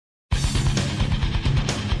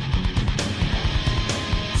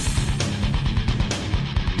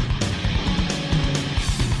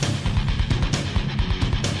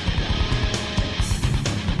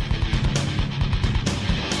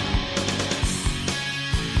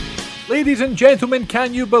Ladies and gentlemen,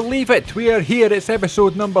 can you believe it? We are here, it's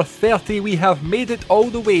episode number 30. We have made it all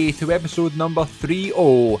the way to episode number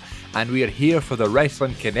 30, and we are here for the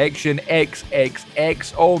Wrestling Connection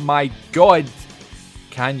XXX. Oh my god,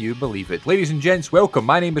 can you believe it? Ladies and gents, welcome.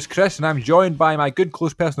 My name is Chris, and I'm joined by my good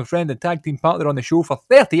close personal friend and tag team partner on the show for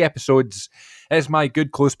 30 episodes. Is my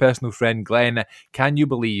good close personal friend Glenn. Can you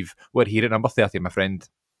believe we're here at number 30, my friend?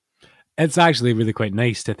 It's actually really quite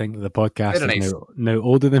nice to think that the podcast Very is nice. now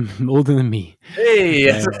older than me.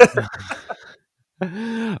 Hey!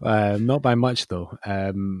 Not by much though.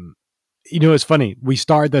 It's funny. We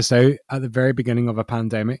started this out at the very beginning of a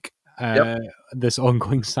pandemic, this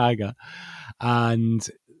ongoing saga, and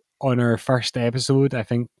on our first episode, I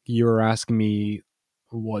think you were asking me,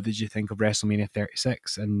 what did you think of WrestleMania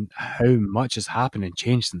 36 and how much has happened and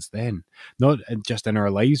changed since then? Not just in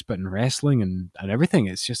our lives, but in wrestling and everything.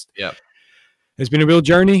 It's just, it's been a real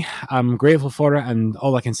journey. I'm grateful for it, and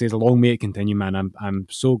all I can say is long may it continue, man. I'm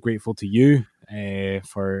so grateful to you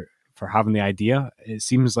for having the idea. It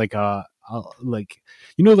seems like like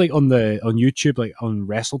on YouTube, like on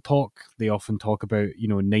Wrestle Talk, they often talk about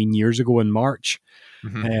 9 years ago in March.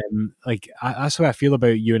 That's how I feel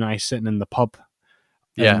about you and I sitting in the pub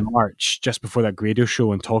in March just before that Grado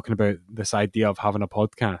show and talking about this idea of having a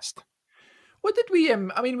podcast. What did we?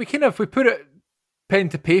 We put it pen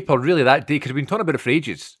to paper really that day because we've been talking about it for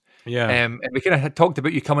ages. Yeah. And we kind of had talked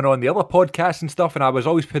about you coming on the other podcasts and stuff, and I was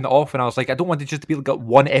always putting it off, and I was like, I don't want it just to be like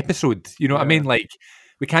one episode. You know what I mean? Like,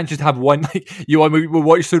 we can't just have one. Like, we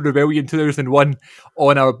watched the Rebellion 2001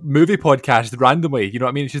 on our movie podcast randomly. You know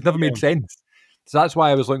what I mean? It's just never made sense. So that's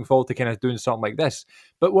why I was looking forward to kind of doing something like this.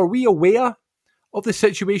 But were we aware of the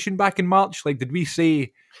situation back in March? Like, did we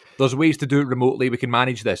say there's ways to do it remotely, we can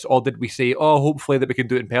manage this, or did we say, hopefully that we can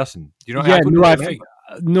do it in person? Do you know?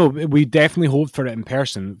 We definitely hoped for it in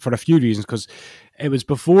person for a few reasons, because it was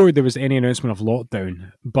before there was any announcement of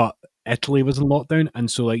lockdown, but Italy was in lockdown,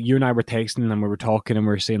 and so like you and I were texting and we were talking and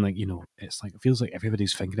we were saying like, it's like, it feels like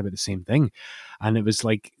everybody's thinking about the same thing, and it was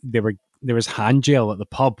like there was hand gel at the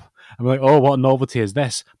pub. I'm like, oh, what novelty is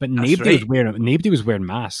this? But nobody was wearing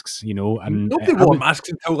masks, and nobody wore masks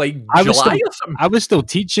until like July or something. I was still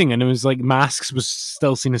teaching, and it was like masks was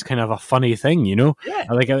still seen as kind of a funny thing,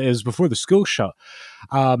 like it was before the school shut,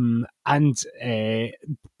 and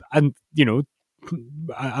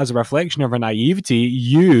as a reflection of our naivety,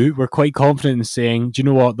 you were quite confident in saying, do you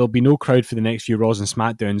know what, there'll be no crowd for the next few Raws and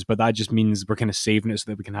SmackDowns, but that just means we're kind of saving it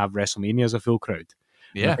so that we can have WrestleMania as a full crowd.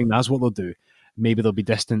 I think that's what they'll do. Maybe there'll be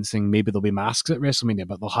distancing, maybe there'll be masks at WrestleMania,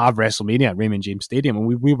 but they'll have WrestleMania at Raymond James Stadium, and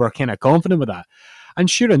we were kind of confident with that. And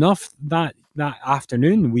sure enough, that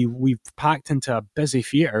afternoon, we packed into a busy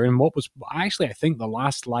theatre in what was actually, I think, the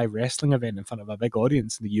last live wrestling event in front of a big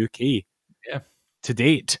audience in the UK. To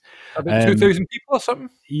date, about 2,000 people or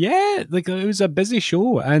something. Yeah, like it was a busy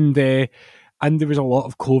show, and there was a lot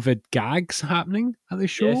of COVID gags happening at the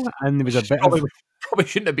show, and there was a bit probably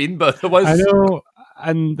shouldn't have been, but there was. I know,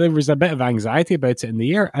 and there was a bit of anxiety about it in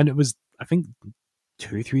the air, and it was, I think,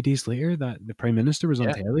 2 or 3 days later that the Prime Minister was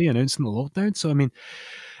on telly announcing the lockdown. So I mean,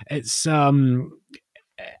 it's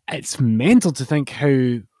mental to think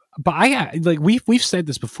how. But we've said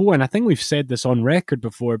this before, and I think we've said this on record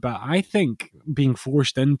before, but I think being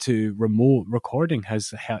forced into remote recording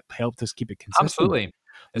has helped us keep it consistent. Absolutely.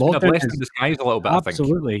 It's been a blessing in disguise a little bit,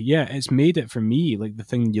 absolutely, I think. Yeah. It's made it for me like the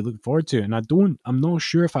thing you look forward to. And I'm not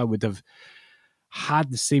sure if I would have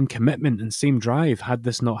had the same commitment and same drive had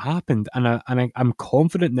this not happened. And I'm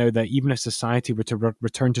confident now that even if society were to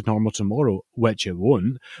return to normal tomorrow, which it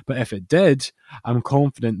won't, but if it did, I'm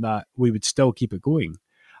confident that we would still keep it going.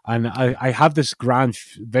 And I have this grand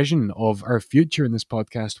vision of our future in this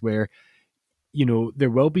podcast where, there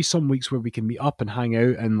will be some weeks where we can meet up and hang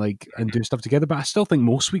out and do stuff together. But I still think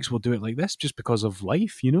most weeks we'll do it like this just because of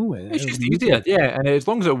life, It's just easier, yeah. And as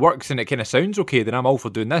long as it works and it kind of sounds okay, then I'm all for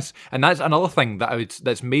doing this. And that's another thing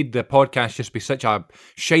that's made the podcast just be such a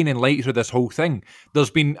shining light through this whole thing. There's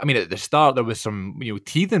been, at the start there was some,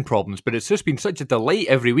 teething problems, but it's just been such a delight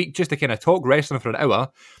every week just to kind of talk wrestling for an hour.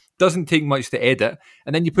 Doesn't take much to edit,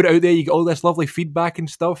 and then you put it out there, you get all this lovely feedback and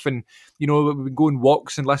stuff, and we've been going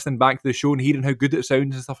walks and listening back to the show and hearing how good it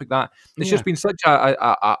sounds and stuff like that. It's just been such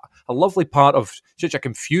a lovely part of such a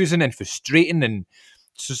confusing and frustrating and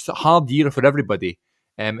just a hard year for everybody.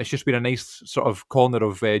 It's just been a nice sort of corner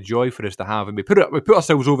of joy for us to have, and we put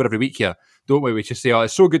ourselves over every week here, don't we? We just say,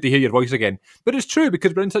 it's so good to hear your voice again, but it's true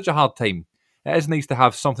because we're in such a hard time. It is nice to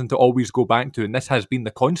have something to always go back to, and this has been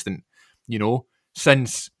the constant,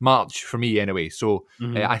 since March for me anyway. So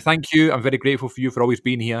I thank you. I'm very grateful for you for always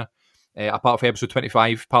being here, apart from episode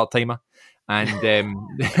 25, part-timer. And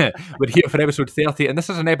we're here for episode 30, and this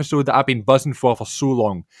is an episode that I've been buzzing for so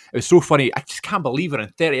long. It was so funny. I just can't believe we're in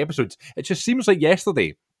 30 episodes. It just seems like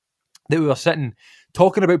yesterday that we were sitting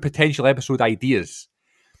talking about potential episode ideas.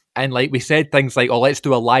 And like we said things like, oh, let's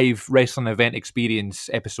do a live wrestling event experience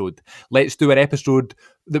episode. Let's do an episode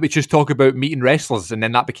that we just talk about meeting wrestlers, and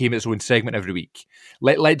then that became its own segment every week.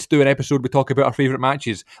 Let's do an episode we talk about our favourite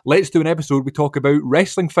matches. Let's do an episode we talk about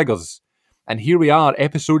wrestling figures. And here we are,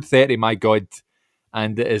 episode 30, my God.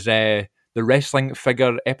 And it is the wrestling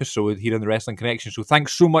figure episode here on the Wrestling Connection. So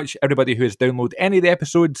thanks so much, everybody who has downloaded any of the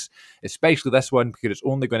episodes, especially this one, because it's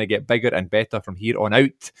only going to get bigger and better from here on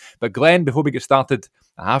out. But Glenn, before we get started,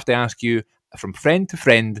 I have to ask you, from friend to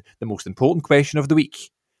friend, the most important question of the week.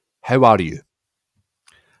 How are you?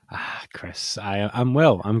 Chris, I'm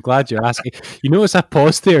well. I'm glad you're asking. You notice I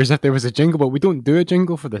paused there as if there was a jingle, but we don't do a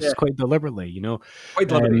jingle for this quite deliberately, you know. Quite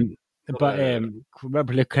deliberately. But 30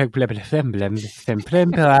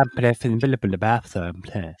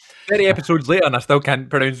 episodes later and I still can't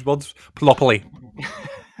pronounce words properly.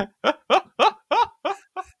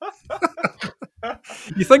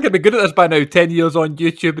 You think I'd be good at this by now, 10 years on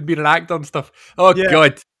YouTube and being an actor and stuff. Oh, yeah.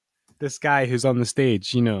 God. This guy who's on the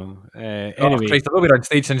stage, you know. Anyway. Christ, I've been on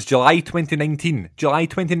stage since July 2019. July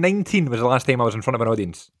 2019 was the last time I was in front of an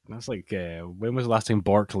audience. That's like, when was the last time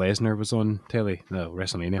Brock Lesnar was on telly? No,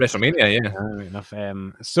 WrestleMania. WrestleMania, yeah. Right enough.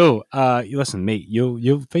 So, listen, mate,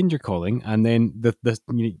 you'll find your calling, and then the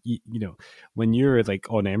you know, when you're like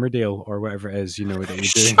on Emmerdale or whatever it is, you know, that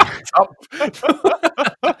you're doing. Shut up.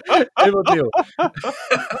 Emmerdale.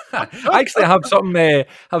 I actually have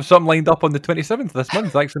something lined up on the 27th this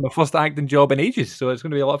month. Actually, my first acting job in ages, so it's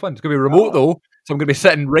going to be a lot of fun. It's going to be remote though, so I'm going to be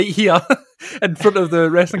sitting right here in front of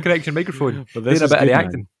the Wrestling Connection microphone, doing a bit of the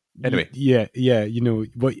acting. Anyway, yeah, you know,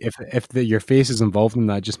 what if your face is involved in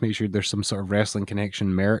that? Just make sure there's some sort of Wrestling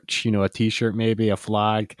Connection merch, you know, a T-shirt, maybe a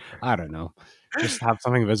flag. I don't know, just have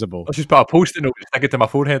something visible. I'll just put a post-it note, stick it to my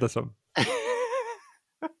forehead or something.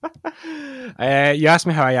 You asked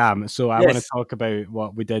me how I am, so I want to talk about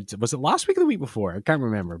what we did. Was it last week or the week before? I can't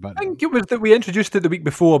remember, but I think it was that we introduced it the week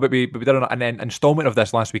before, but we did an installment of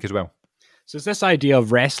this last week as well. So it's this idea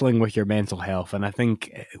of wrestling with your mental health, and I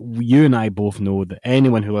think you and I both know that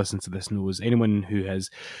anyone who listens to this knows, anyone who has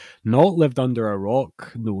not lived under a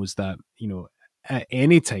rock knows that, you know, at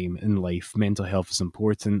any time in life, mental health is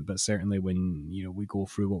important, but certainly when, you know, we go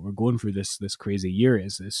through what we're going through this crazy year,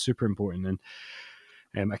 it's super important.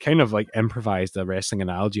 And I kind of like improvised a wrestling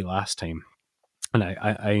analogy last time, and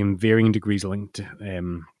I am varying degrees linked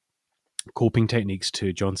coping techniques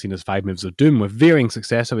to John Cena's 5 Moves of Doom with varying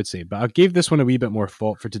success, I would say. But I gave this one a wee bit more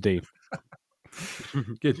thought for today.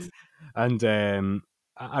 Good. And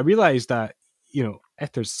I realised that, you know,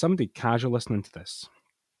 if there's somebody casual listening to this,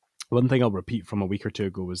 one thing I'll repeat from a week or two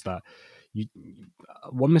ago was that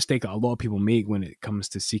one mistake that a lot of people make when it comes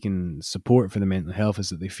to seeking support for their mental health is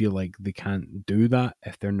that they feel like they can't do that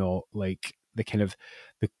if they're not like the kind of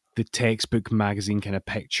the textbook magazine kind of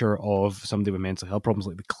picture of somebody with mental health problems,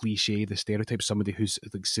 like the cliche, the stereotype, somebody who's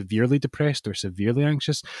like severely depressed or severely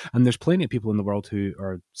anxious. And there's plenty of people in the world who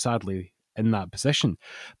are sadly in that position.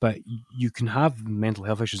 But you can have mental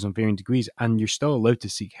health issues on varying degrees and you're still allowed to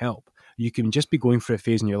seek help. You can just be going through a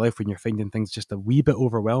phase in your life when you're finding things just a wee bit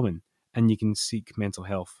overwhelming, and you can seek mental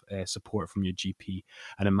health support from your GP.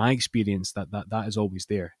 And in my experience, that is always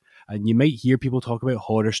there. And you might hear people talk about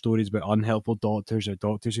horror stories about unhelpful doctors or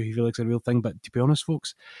doctors who feel like it's a real thing. But to be honest,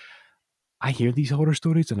 folks, I hear these horror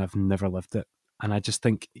stories and I've never lived it. And I just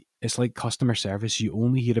think it's like customer service. You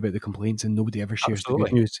only hear about the complaints and nobody ever shares the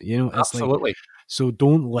good news. You know, it's absolutely. So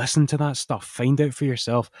don't listen to that stuff. Find out for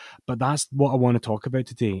yourself. But that's what I want to talk about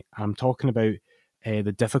today. I'm talking about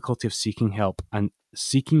the difficulty of seeking help. And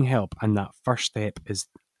that first step is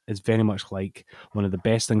very much like one of the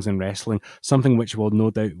best things in wrestling, something which will no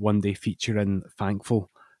doubt one day feature in Thankful,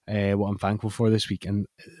 what I'm thankful for this week. And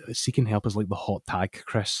seeking help is like the hot tag,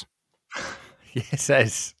 Chris. Yes, it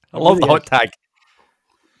is. I love the hot tag.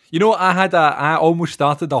 You know, I almost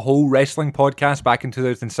started a whole wrestling podcast back in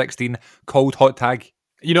 2016 called Hot Tag.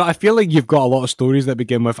 You know, I feel like you've got a lot of stories that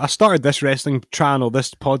begin with, I started this wrestling channel,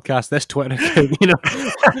 this podcast, this Twitter account, you know.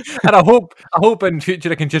 And I hope in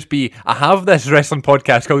future it can just be, I have this wrestling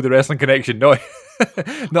podcast called The Wrestling Connection. No,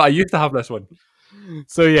 I used to have this one.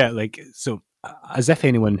 So yeah, as if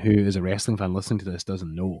anyone who is a wrestling fan listening to this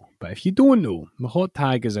doesn't know. But if you don't know, the hot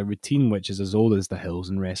tag is a routine which is as old as the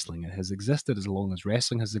hills in wrestling. It has existed as long as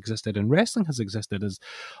wrestling has existed, and wrestling has existed as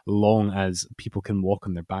long as people can walk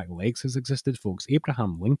on their back legs has existed, folks.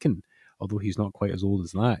 Abraham Lincoln, although he's not quite as old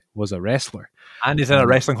as that, was a wrestler. And he's in a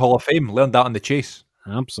wrestling hall of fame. Learned that on the chase.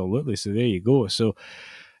 Absolutely. So there you go. So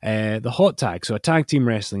The hot tag. So a tag team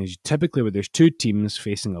wrestling is typically where there's two teams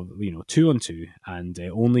facing 2-on-2, and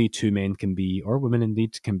only two men can be, or women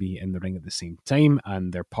indeed, can be in the ring at the same time,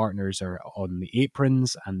 and their partners are on the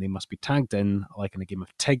aprons, and they must be tagged in like in a game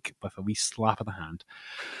of tag with a wee slap of the hand.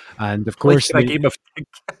 And of course, like in a game of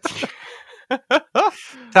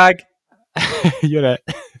tag. You're it.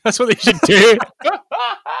 That's what they should do.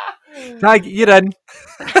 Tag, you're in.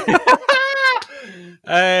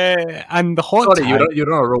 And the hot tag.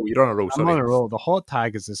 You're on a roll. You're on a roll. Sorry. I'm on a roll. The hot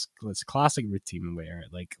tag is this classic routine where,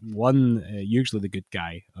 like, one, usually the good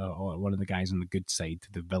guy, or one of the guys on the good side,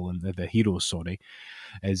 the villain, the hero, sorry,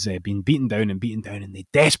 is being beaten down, and they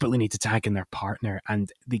desperately need to tag in their partner,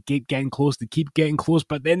 and they keep getting close,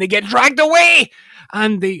 but then they get dragged away,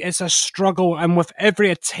 and it's a struggle, and with every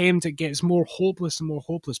attempt it gets more hopeless and more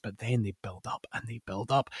hopeless, but then they build up, and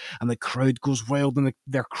the crowd goes wild, and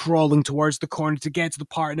they're crawling towards the corner to get to the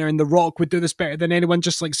partner, and The Rock would do this better than anyone,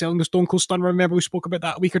 just like selling the Stone Cold Stunner. Remember we spoke about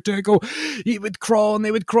that a week or two ago. He would crawl, and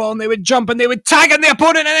they would jump, and they would tag in the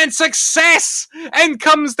opponent, and then success! In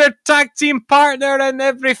comes their tag team partner, and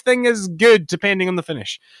everything is good, depending on the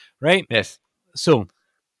finish, right? Yes. So,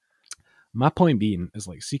 my point being is,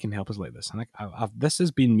 like, seeking help is like this, and this has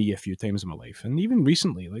been me a few times in my life, and even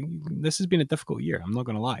recently, like, this has been a difficult year. I'm not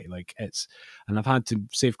going to lie, like, and I've had to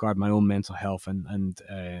safeguard my own mental health, and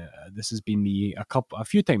this has been me a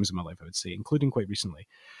few times in my life, I would say, including quite recently.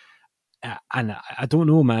 And I don't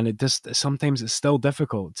know, man. Sometimes it's still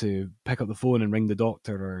difficult to pick up the phone and ring the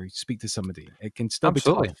doctor or speak to somebody. It can still be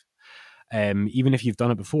tough, even if you've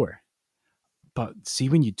done it before. But see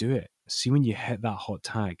when you do it, see when you hit that hot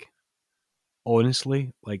tag.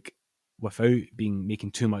 Honestly, like, without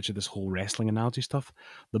making too much of this whole wrestling analogy stuff,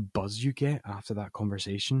 the buzz you get after that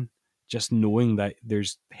conversation, just knowing that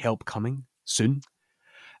there's help coming soon,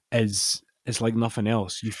 is like nothing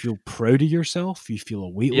else. You feel proud of yourself. You feel a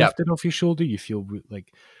weight lifted off your shoulder. You feel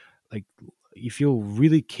like you feel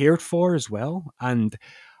really cared for as well, and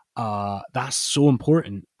that's so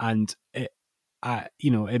important. And it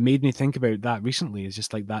made me think about that recently. It's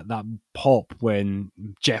just like that pop when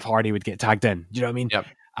Jeff Hardy would get tagged in. Do you know what I mean? Yep.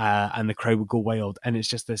 And the crowd would go wild, and it's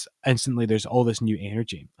just this instantly. There's all this new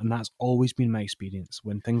energy, and that's always been my experience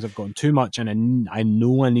when things have gotten too much, and I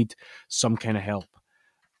know I need some kind of help.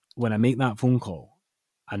 When I make that phone call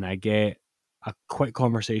and I get a quick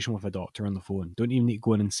conversation with a doctor on the phone, don't even need to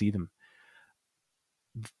go in and see them.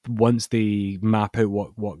 Once they map out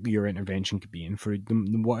what your intervention could be, and for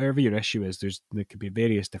them, whatever your issue is, there could be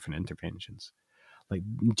various different interventions. Like,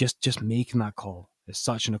 just making that call is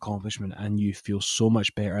such an accomplishment, and you feel so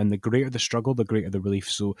much better. And the greater the struggle, the greater the relief.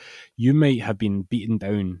 So you might have been beaten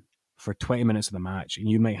down for 20 minutes of the match, and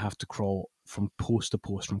you might have to crawl from post to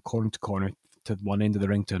post, from corner to corner, to one end of the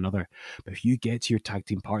ring to another. But if you get to your tag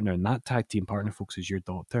team partner, and that tag team partner, folks, is your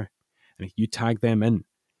doctor, and if you tag them in,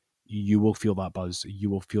 you will feel that buzz, you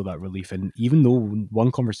will feel that relief. And even though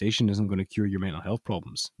one conversation isn't going to cure your mental health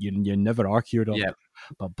problems, you never are cured of it,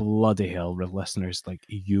 but bloody hell, listeners, like,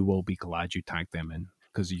 you will be glad you tagged them in,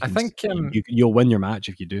 because I think you'll win your match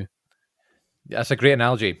if you do. That's a great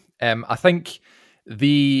analogy. I think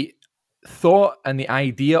the thought and the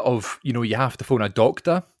idea of, you have to phone a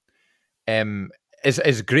doctor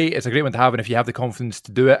is great. It's a great one to have, and if you have the confidence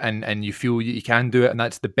to do it, and you feel you can do it, and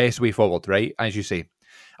that's the best way forward, right? As you say.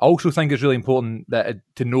 I also think it's really important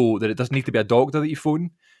to know that it doesn't need to be a doctor that you phone.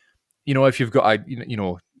 If you've got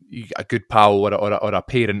a good pal or a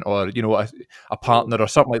parent or a partner or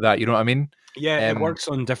something like that, you know what I mean? Yeah, it works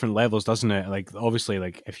on different levels, doesn't it? Like, obviously,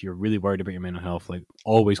 like, if you're really worried about your mental health, like,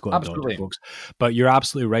 always go to the doctor, folks. But you're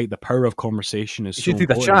absolutely right. The power of conversation is so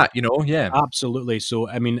important. The chat, yeah, absolutely. So,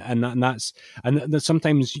 I mean, and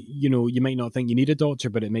sometimes you might not think you need a doctor,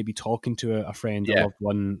 but it may be talking to a friend, a loved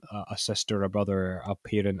one, a sister, a brother, a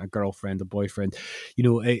parent, a girlfriend, a boyfriend.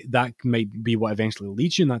 That might be what eventually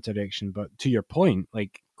leads you in that direction. But to your point,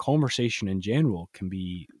 like, conversation in general can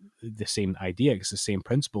be the same idea. It's the same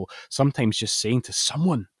principle. Sometimes just saying to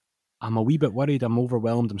someone, I'm a wee bit worried, I'm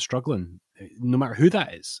overwhelmed, I'm struggling, no matter who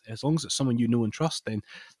that is, as long as it's someone you know and trust, then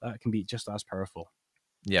that can be just as powerful.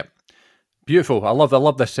 Yeah. Beautiful. I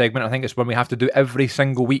love this segment. I think it's one we have to do every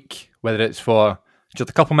single week, whether it's for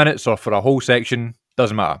just a couple minutes or for a whole section,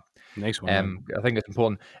 doesn't matter. Nice one. I think it's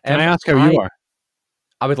important. Can I ask how you are?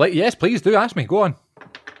 I would like, yes, please do ask me. Go on.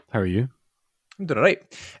 How are you? I'm doing all right.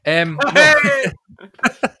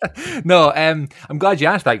 No, I'm glad you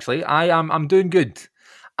asked, actually. I'm doing good.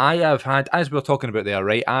 I have had, as we were talking about there,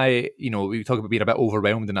 right? We talk about being a bit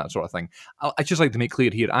overwhelmed and that sort of thing. I just like to make clear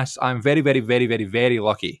here, I'm very, very, very, very, very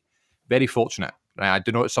lucky, very fortunate. Right? I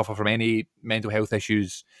do not suffer from any mental health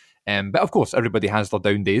issues. But of course, everybody has their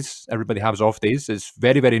down days. Everybody has off days. It's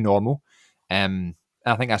very, very normal.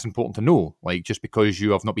 I think that's important to know. Like, just because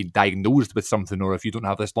you have not been diagnosed with something, or if you don't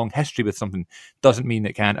have this long history with something, doesn't mean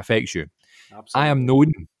it can't affect you. Absolutely. I am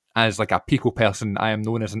known as like a people person. I am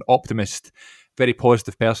known as an optimist, very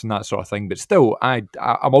positive person, that sort of thing. But still, I'm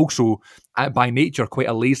also by nature quite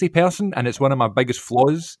a lazy person, and it's one of my biggest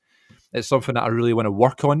flaws. It's something that I really want to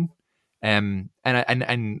work on. And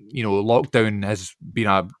you know, lockdown has been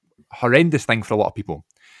a horrendous thing for a lot of people.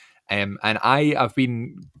 And I have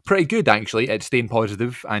been pretty good, actually, at staying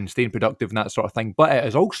positive and staying productive and that sort of thing. But it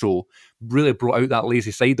has also really brought out that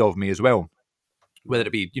lazy side of me as well. Whether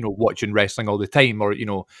it be, you know, watching wrestling all the time, or, you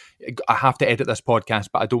know, I have to edit this podcast,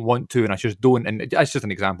 but I don't want to, and I just don't. And that's just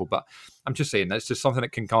an example, but I'm just saying that's just something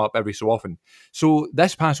that can come up every so often. So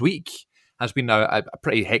this past week has been a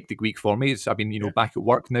pretty hectic week for me. I've been, you know, back at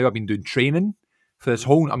work now. I've been doing training for this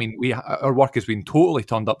whole. I mean, our work has been totally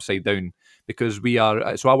turned upside down because we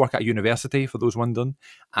are. So I work at a university, for those wondering,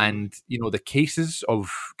 and you know, the cases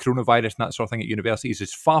of coronavirus and that sort of thing at universities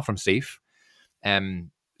is far from safe.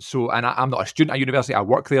 So, and I'm not a student at university, I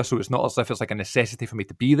work there, so it's not as if it's like a necessity for me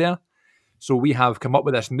to be there. So we have come up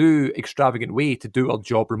with this new extravagant way to do our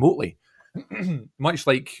job remotely, much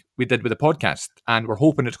like we did with the podcast, and we're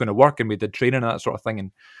hoping it's going to work, and we did training and that sort of thing,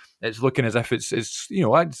 and it's looking as if it's you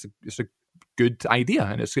know, it's a good idea,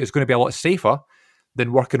 and it's going to be a lot safer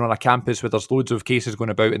than working on a campus where there's loads of cases going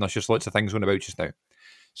about and there's just lots of things going about just now.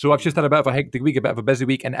 So I've just had a bit of a hectic week, a bit of a busy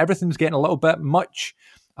week, and everything's getting a little bit much.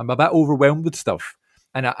 I'm a bit overwhelmed with stuff.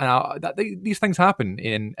 And these things happen,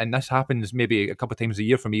 and this happens maybe a couple of times a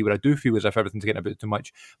year for me, where I do feel as if everything's getting a bit too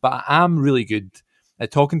much. But I am really good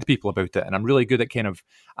at talking to people about it, and I'm really good at kind of.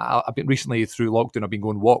 I've been recently through lockdown. I've been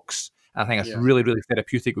going walks. I think it's really, really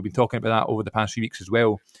therapeutic. We've been talking about that over the past few weeks as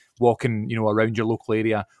well. Walking, you know, around your local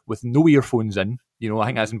area with no earphones in. You know, I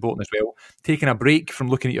think that's important as well. Taking a break from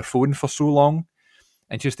looking at your phone for so long,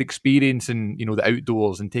 and just experiencing, you know, the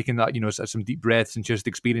outdoors, and taking that, you know, some deep breaths and just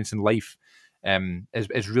experiencing life.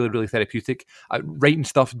 Is really, really therapeutic. Writing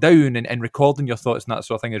stuff down and recording your thoughts and that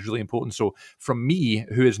sort of thing is really important. So from me,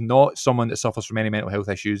 who is not someone that suffers from any mental health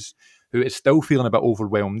issues, who is still feeling a bit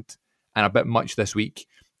overwhelmed and a bit much this week,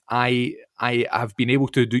 I have been able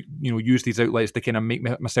to do, you know, use these outlets to kind of make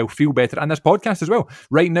myself feel better. And this podcast as well.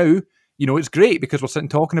 Right now, you know, it's great because we're sitting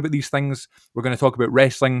talking about these things. We're going to talk about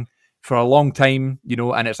wrestling for a long time, you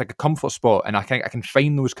know, and it's like a comfort spot, and I can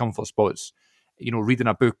find those comfort spots. You know, reading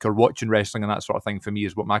a book or watching wrestling and that sort of thing for me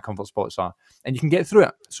is what my comfort spots are, and you can get through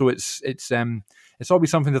it. So it's always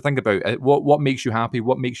something to think about. What makes you happy?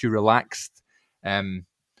 What makes you relaxed? You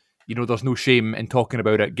know, there's no shame in talking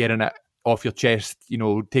about it, getting it off your chest. You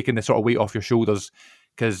know, taking the sort of weight off your shoulders.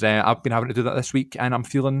 Because I've been having to do that this week, and I'm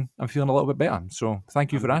feeling a little bit better. So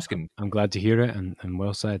thank you for asking. I'm glad to hear it, and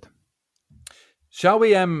well said. Shall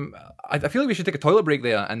we? I feel like we should take a toilet break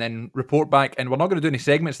there and then report back. And we're not going to do any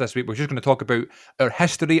segments this week. We're just going to talk about our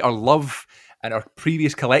history, our love, and our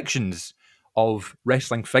previous collections of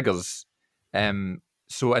wrestling figures.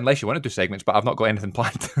 So unless you want to do segments, but I've not got anything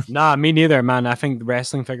planned. Nah, me neither, man. I think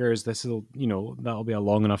wrestling figures, that'll be a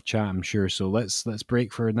long enough chat, I'm sure. So let's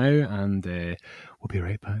break for now, and we'll be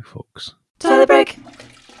right back, folks. Toilet break.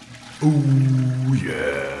 Oh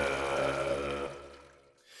yeah.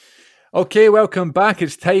 Okay, welcome back.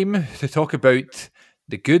 It's time to talk about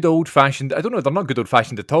the good old-fashioned... I don't know, they're not good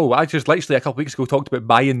old-fashioned at all. I just literally a couple of weeks ago talked about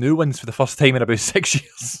buying new ones for the first time in about 6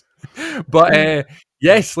 years. But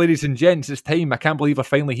yes, ladies and gents, it's time. I can't believe we're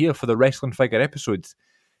finally here for the wrestling figure episode.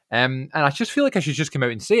 And I just feel like I should just come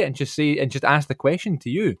out and say it, and just ask the question to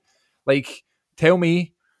you. Like, tell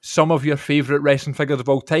me some of your favourite wrestling figures of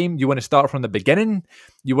all time. You want to start from the beginning?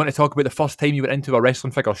 You want to talk about the first time you went into a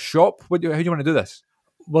wrestling figure shop? How do you want to do this?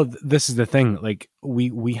 Well, this is the thing. Like,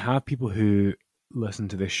 we have people who listen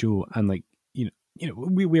to this show, and like, you know,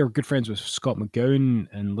 we are good friends with Scott McGowan,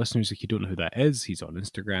 and listeners, if you don't know who that is, he's on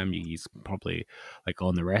Instagram. He's probably like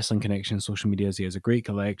on the Wrestling Connection social medias. He has a great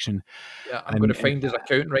collection. Yeah, I'm going to find his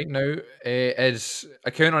account right now. His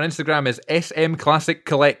account on Instagram is SM Classic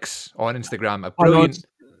Collects on Instagram. A brilliant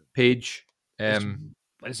page.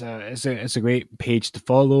 It's a great page to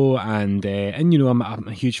follow, and you know, I'm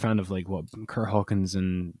a huge fan of like what Kurt Hawkins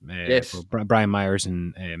and Brian Myers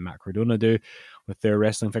and Matt Cardona do with their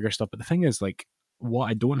wrestling figure stuff. But the thing is, like, what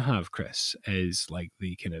I don't have, Chris, is like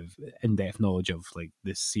the kind of in-depth knowledge of like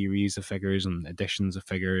this series of figures and editions of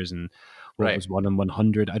figures and what was 1 in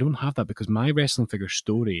 100. I don't have that because my wrestling figure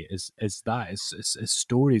story is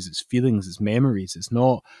stories, it's feelings, it's memories. It's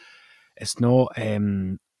not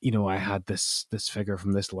I had this figure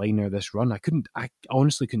from this line or this run. I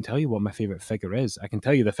honestly couldn't tell you what my favorite figure is. I can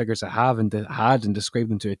tell you the figures I have and had and describe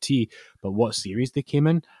them to a T, but what series they came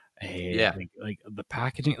in, Yeah. like the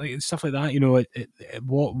packaging, like stuff like that.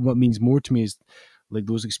 What means more to me is like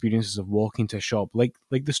those experiences of walking to a shop, like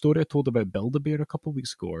the story I told about Build-A-Bear a couple of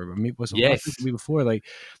weeks ago, or maybe was it last week, Yes. the week before. Like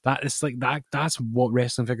that is like that. That's what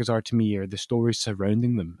wrestling figures are to me, or the stories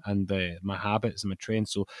surrounding them, and my habits and my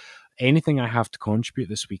trends. So anything I have to contribute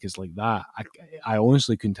this week is like that. I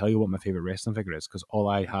honestly couldn't tell you what my favorite wrestling figure is because all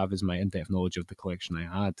I have is my in-depth knowledge of the collection I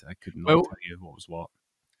had. I could not Well, tell you what was what.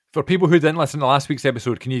 for people who didn't listen to last week's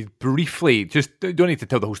episode, can you briefly, just don't need to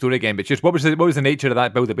tell the whole story again, but just what was the nature of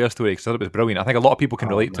that Build-A-Bear story? Because I thought it was brilliant. I think a lot of people can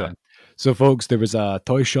relate to it. So, folks, there was a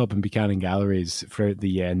toy shop in Buchanan Galleries throughout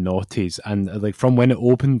the noughties, and like from when it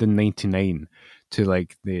opened in '99 to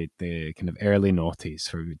like the kind of early noughties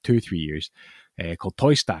for 2 or 3 years, called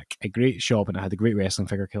Toy Stack, a great shop, and it had a great wrestling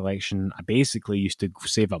figure collection. I basically used to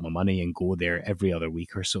save up my money and go there every other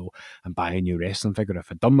week or so and buy a new wrestling figure.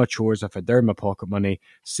 If I'd done my chores, if I'd earned my pocket money,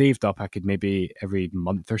 saved up, I could maybe every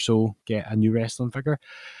month or so get a new wrestling figure.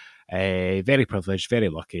 Very privileged, very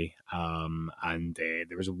lucky. And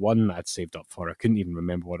there was one I'd saved up for. I couldn't even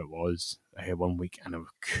remember what it was one week, and I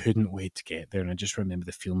couldn't wait to get there. And I just remember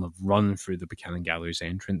the feeling of running through the Buchanan Galleries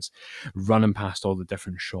entrance, running past all the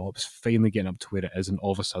different shops, finally getting up to where it is, and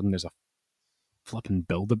all of a sudden there's a flipping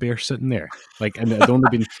Build-A-Bear sitting there. Like, and it had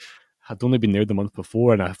only been there the month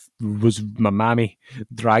before, and my mammy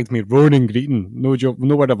dragged me roaring and greeting, no joke,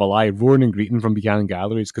 no word of a lie, roaring and greeting from Buchanan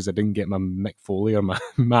Galleries because I didn't get my Mick Foley or my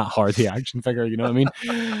Matt Hardy action figure, you know what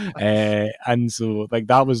I mean? And so, like,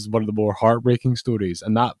 that was one of the more heartbreaking stories,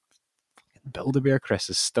 and that Build-A-Bear, Chris,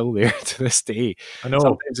 is still there to this day. I know.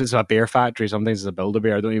 Sometimes it's a bear factory, sometimes it's a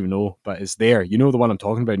Build-A-Bear, I don't even know, but it's there. You know the one I'm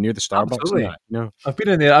talking about, near the Starbucks. Absolutely. And that, you know? I've been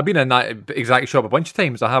in there. I've been in that exact shop a bunch of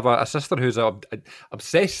times. I have a sister who's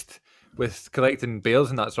obsessed with collecting bears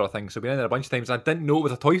and that sort of thing. So I've been in there a bunch of times. I didn't know it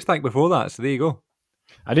was a Toy Stack before that. So there you go.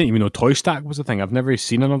 I didn't even know Toy Stack was a thing. I've never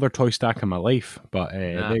seen another Toy Stack in my life, but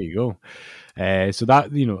there you go. So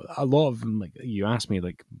that, a lot of them, like you asked me,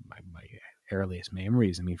 like my earliest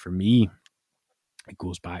memories. I mean, for me, it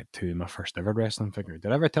goes back to my first ever wrestling figure.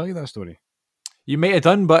 Did I ever tell you that story? You might have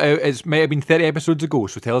done, but it might have been 30 episodes ago.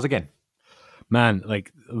 So tell us again. Man,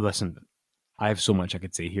 like, listen, I have so much I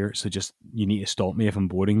could say here, so just you need to stop me if I'm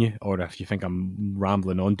boring you, or if you think I'm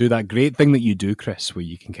rambling on. Do that great thing that you do, Chris, where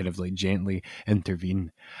you can kind of like gently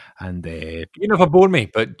intervene. And you never bore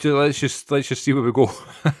me, but let's just see where we go.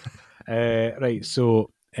 Right,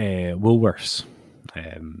 so Woolworths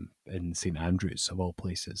in St Andrews, of all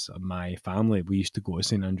places. My family, we used to go to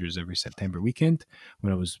St Andrews every September weekend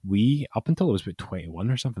when I was up until I was about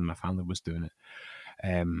 21 or something. My family was doing it.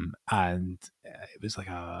 And it was like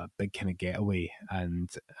a big kind of getaway, and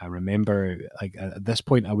I remember like at this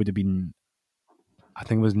point I would have been, I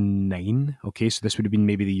think it was 9. Okay, so this would have been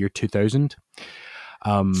maybe the year 2000. So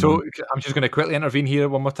I'm just going to quickly intervene here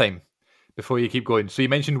one more time before you keep going. So you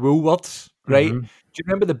mentioned Woolworths, right? Mm-hmm. Do you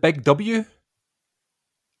remember the Big W?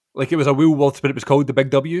 Like it was a Woolworths, but it was called the Big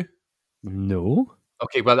W? No.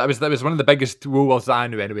 Okay, well, that was one of the biggest Woolworths that I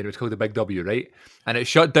knew anyway. It was called the Big W, right? And it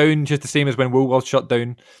shut down just the same as when Woolworths shut down.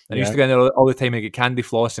 And I used to go in there all the time and get candy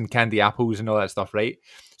floss and candy apples and all that stuff, right?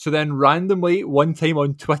 So then randomly, one time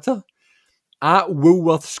on Twitter, at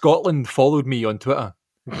Woolworths Scotland followed me on Twitter,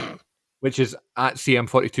 which is at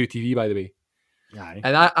CM42TV, by the way. Aye.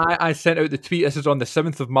 And I sent out the tweet. This is on the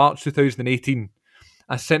 7th of March 2018.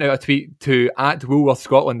 I sent out a tweet to at Woolworths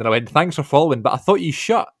Scotland and I went, thanks for following, but I thought you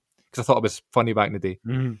shut. Because I thought it was funny back in the day.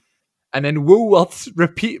 Mm-hmm. And then Woolworths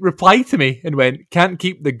replied to me and went, can't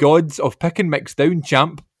keep the gods of pick and mix down,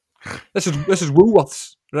 champ. This is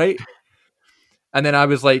Woolworths, right? And then I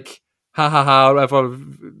was like, ha ha ha, whatever,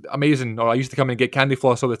 amazing. Or I used to come and get candy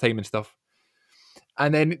floss all the time and stuff.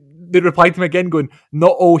 And then they replied to me again going,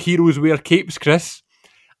 not all heroes wear capes, Chris.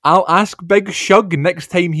 I'll ask Big Shug next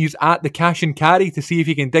time he's at the cash and carry to see if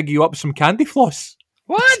he can dig you up some candy floss.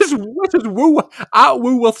 What? This is at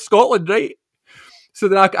Woolworths Scotland, right? So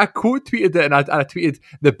then I quote tweeted it and I tweeted,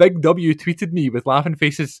 the Big W tweeted me with laughing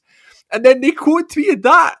faces. And then they quote tweeted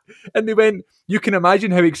that. And they went, you can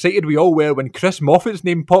imagine how excited we all were when Chris Moffat's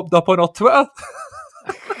name popped up on our Twitter.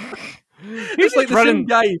 It's like the same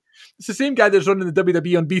guy. It's the same guy that's running the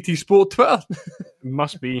WWE on BT Sport Twitter.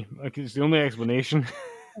 Must be. Like, it's the only explanation.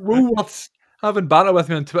 Woolworths having banter with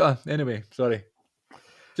me on Twitter. Anyway, sorry.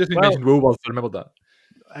 Just when you mentioned Woolworths, I remembered that.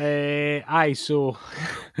 Aye, so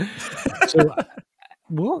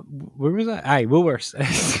what? Where was that? Aye, Woolworths.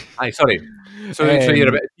 Aye, sorry. So you're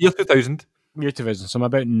about year 2000. Year 2000, so I'm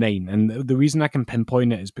about 9, and the reason I can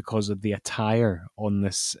pinpoint it is because of the attire on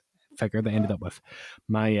this figure that I ended up with.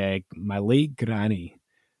 My late granny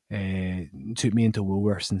took me into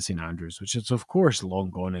Woolworths in St Andrews, which is of course long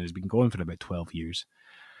gone and has been going for about 12 years,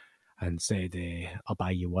 and said, "I'll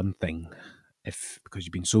buy you one thing, because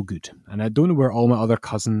you've been so good." And I don't know where all my other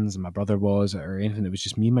cousins and my brother was or anything. It was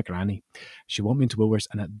just me and my granny. She wanted me into Woolworths,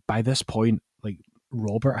 and by this point, like,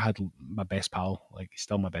 Robert had my best pal, like, he's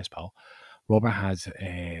still my best pal. Robert had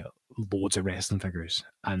loads of wrestling figures,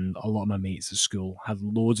 and a lot of my mates at school had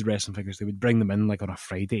loads of wrestling figures. They would bring them in like on a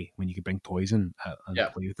Friday when you could bring toys in and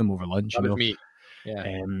play with them over lunch. That was me. Yeah.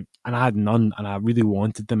 And I had none, and I really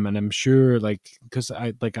wanted them. And I'm sure, like, because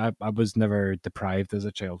I was never deprived as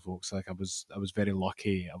a child, folks. Like, I was very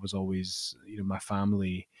lucky. I was always, my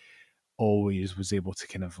family always was able to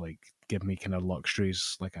kind of like give me kind of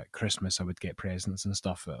luxuries. Like at Christmas, I would get presents and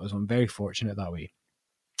stuff. I'm very fortunate that way.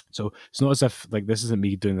 So it's not as if, like, this isn't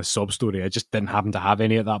me doing the sob story. I just didn't happen to have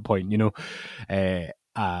any at that point, And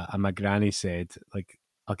my granny said, like,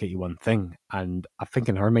 "I'll get you one thing." And I think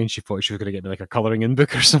in her mind, she thought she was going to get me like a colouring in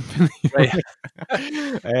book or something. Right.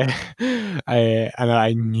 And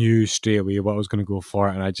I knew straight away what I was going to go for.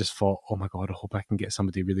 And I just thought, oh my God, I hope I can get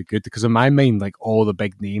somebody really good. Because in my mind, like, all the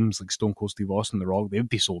big names, like Stone Cold Steve Austin, The Rock, they would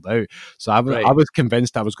be sold out. So I was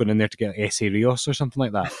convinced I was going in there to get Esse Rios or something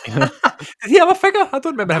like that. Did he have a figure? I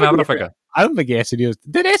don't remember him having a figure. I don't think Esse Rios...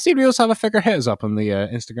 Did Esse Rios have a figure? Hit us up on the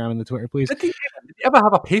Instagram and the Twitter, please. Did he ever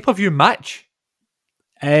have a pay-per-view match?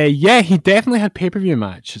 Yeah, he definitely had pay-per-view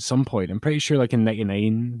match at some point. I'm pretty sure, like in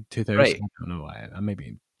 99, 2000. Right. I don't know. I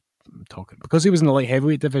maybe I'm talking because he was in the light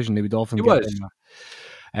heavyweight division. They would often get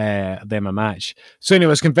them a match. So anyway,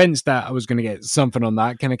 I was convinced that I was going to get something on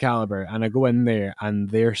that kind of caliber, and I go in there, and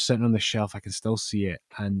they're sitting on the shelf. I can still see it,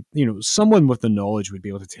 and someone with the knowledge would be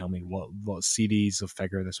able to tell me what series of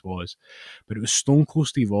figure this was, but it was Stone Cold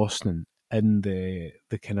Steve Austin in the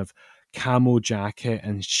kind of camo jacket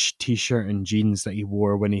and t-shirt and jeans that he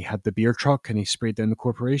wore when he had the beer truck and he sprayed down the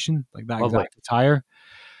corporation, like that exact attire.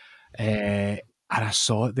 And I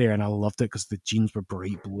saw it there and I loved it because the jeans were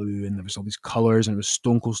bright blue and there was all these colours and it was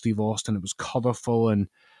Stone Cold Steve Austin. It was colourful and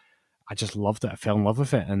I just loved it. I fell in love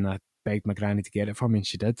with it and I begged my granny to get it for me and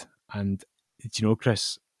she did. And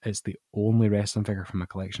Chris, it's the only wrestling figure from my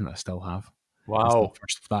collection that I still have. Wow.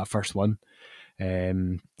 That first one.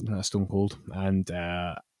 That's Stone Cold. And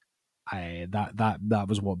that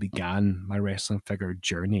was what began my wrestling figure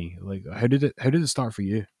journey. Like, how did it start for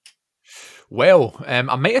you? Well, I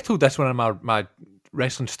might have told this one in my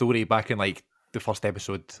wrestling story back in like the first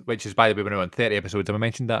episode, which is, by the way, when I went 30 episodes. Have I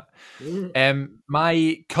mentioned that?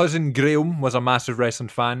 My cousin Graham was a massive wrestling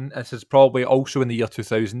fan. This is probably also in the year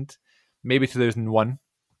 2000, maybe 2001.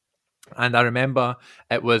 And I remember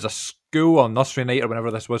it was a school or nursery night or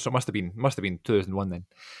whenever this was, so it must have been 2001 then.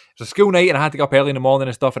 It was a school night and I had to get up early in the morning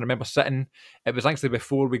and stuff, and I remember sitting, it was actually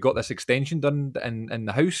before we got this extension done in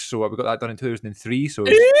the house, so we got that done in 2003, so...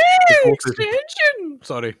 Extension!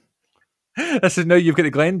 Sorry. This is now you've got the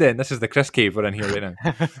Glendon, this is the Chris Cave we're in here right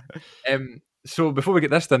now. So before we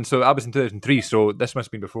get this done, so I was in 2003, so this must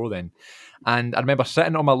have been before then, and I remember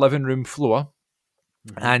sitting on my living room floor,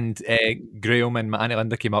 and Graham and my Auntie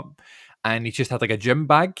Linda came up and he just had like a gym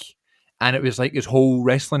bag and it was like his whole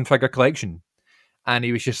wrestling figure collection, and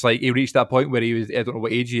he was just like, he reached that point where he was, I don't know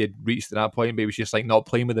what age he had reached at that point, but he was just like not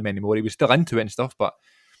playing with them anymore. He was still into it and stuff, but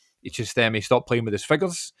he just he stopped playing with his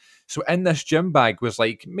figures. So in this gym bag was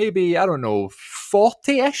like maybe, I don't know,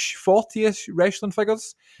 40-ish wrestling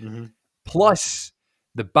figures, plus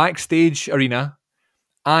the backstage arena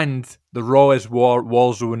and the Raw is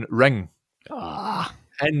Warzone ring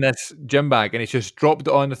in this gym bag, and he just dropped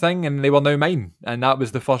it on the thing and they were now mine, and that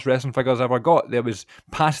was the first wrestling figures I ever got. That was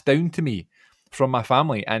passed down to me from my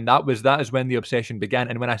family, and that is when the obsession began.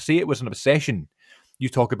 And when I say it was an obsession, you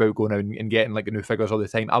talk about going out and getting like new figures all the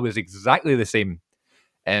time. I was exactly the same.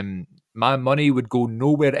 My money would go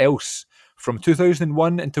nowhere else from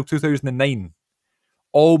 2001 until 2009.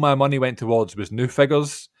 All my money went towards was new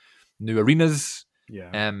figures, new arenas.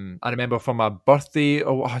 Yeah. I remember for my birthday,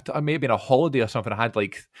 or maybe in a holiday or something, I had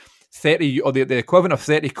like 30, or the equivalent of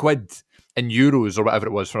 30 quid in euros or whatever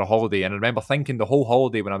it was for a holiday. And I remember thinking the whole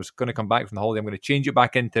holiday, when I was going to come back from the holiday, I'm going to change it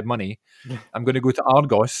back into money. I'm going to go to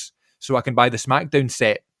Argos so I can buy the SmackDown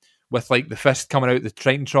set with like the fist coming out, the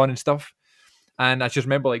Tritantron and stuff. And I just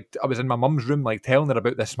remember like I was in my mum's room like telling her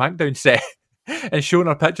about the SmackDown set and showing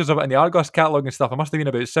her pictures of it in the Argos catalogue and stuff. I must have been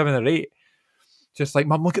about 7 or 8. Just like,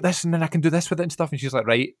 Mum, look at this, and then I can do this with it and stuff. And she's like,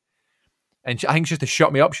 right. And I think just to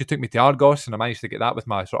shut me up, she took me to Argos, and I managed to get that with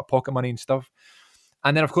my sort of pocket money and stuff.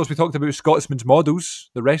 And then, of course, we talked about Scotsman's Models,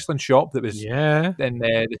 the wrestling shop that was Yeah. in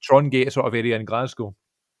the Trongate sort of area in Glasgow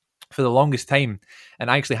for the longest time. And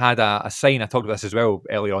I actually had a sign. I talked about this as well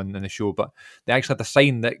earlier on in the show, but they actually had a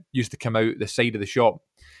sign that used to come out the side of the shop.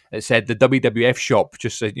 It said the WWF shop,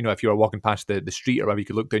 just so, you know, if you were walking past the street or whatever, you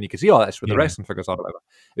could look down, you could see, oh, that's where the wrestling figures are or whatever.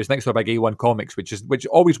 It was next to a big A1 Comics, which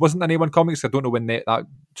always wasn't an A1 Comics. I don't know when that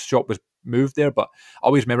shop was moved there, but I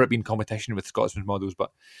always remember it being competition with Scotsman's Models.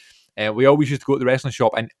 But we always used to go to the wrestling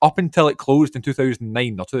shop, and up until it closed in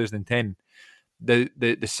 2009 or 2010,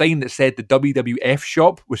 the sign that said the WWF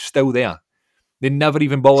shop was still there. They never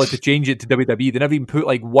even bothered to change it to WWE. They never even put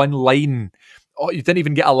like one line. Oh, you didn't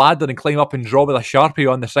even get a ladder and climb up and draw with a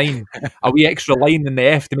Sharpie on the sign a wee extra line in the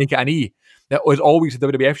F to make it an E. That was always the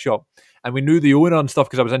WWF shop. And we knew the owner and stuff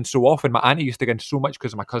because I was in so often. My auntie used to go in so much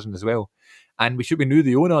because of my cousin as well. And we knew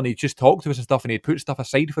the owner, and he'd just talk to us and stuff, and he'd put stuff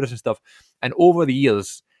aside for us and stuff. And over the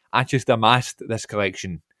years, I just amassed this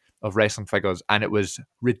collection of wrestling figures, and it was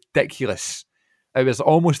ridiculous. It was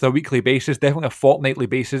almost a weekly basis, definitely a fortnightly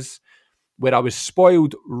basis, where I was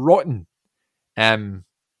spoiled rotten. And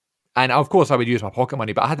of course I would use my pocket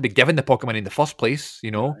money, but I had to be given the pocket money in the first place,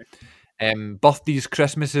 you know. Birthdays,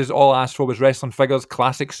 Christmases, all I asked for was wrestling figures,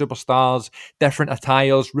 classic superstars, different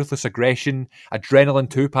attires, Ruthless Aggression, Adrenaline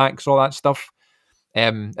 2-packs, all that stuff.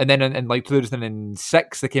 And then in like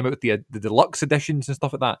 2006, they came out with the deluxe editions and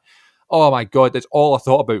stuff like that. Oh my God, that's all I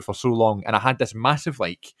thought about for so long. And I had this massive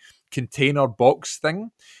like container box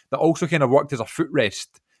thing that also kind of worked as a footrest,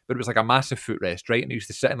 but it was like a massive footrest, right? And it used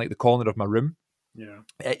to sit in like the corner of my room. Yeah.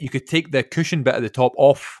 You could take the cushion bit at the top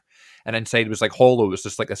off, and inside was like hollow. It was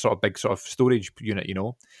just like a sort of big sort of storage unit, you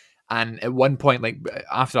know. And at one point, like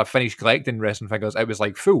after I finished collecting wrestling figures, it was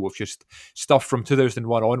like full of just stuff from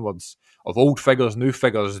 2001 onwards of old figures, new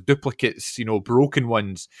figures, duplicates, you know, broken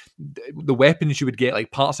ones, the weapons you would get,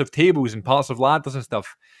 like parts of tables and parts of ladders and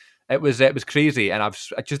stuff. It was crazy, and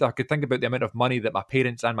I could think about the amount of money that my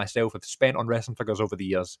parents and myself have spent on wrestling figures over the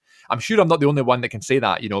years. I'm sure I'm not the only one that can say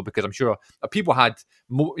that, you know, because I'm sure people had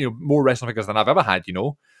more wrestling figures than I've ever had, you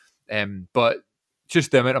know. But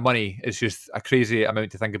just the amount of money is just a crazy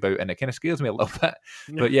amount to think about, and it kind of scares me a little bit.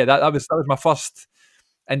 Yeah. But yeah, that was my first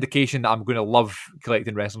indication that I'm going to love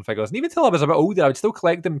collecting wrestling figures. And even till I was a bit older, I would still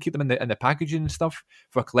collect them and keep them in the packaging and stuff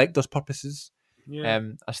for collector's purposes. Yeah.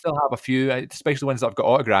 I still have a few, especially ones that I've got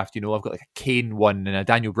autographed. You know, I've got like a Kane one and a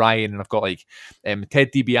Daniel Bryan, and I've got like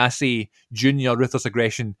Ted DiBiase Jr. Ruthless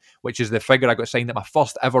Aggression, which is the figure I got signed at my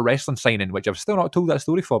first ever wrestling signing, which I've still not told that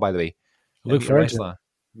story for, by the way. Look forward to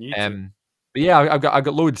it. But yeah, I've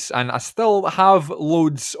got loads, and I still have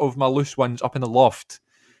loads of my loose ones up in the loft.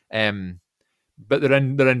 But they're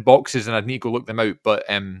in boxes, and I need to go look them out. But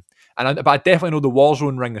but I definitely know the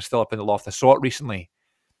Warzone ring is still up in the loft. I saw it recently.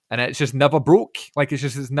 And it's just never broke. Like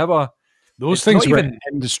it's never. Those things were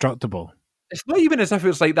indestructible. It's not even as if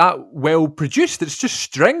it's like that well produced. It's just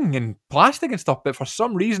string and plastic and stuff. But for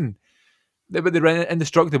some reason, they're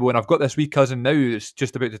indestructible. And I've got this wee cousin now that's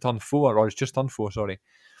just about to turn 4, or it's just turned 4, sorry.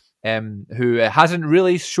 Who hasn't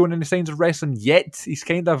really shown any signs of wrestling yet. He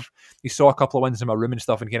saw a couple of ones in my room and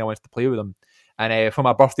stuff, and kind of wants to play with them. And for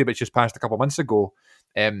my birthday, which just passed a couple of months ago,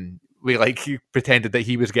 we like pretended that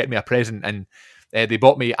he was getting me a present, and they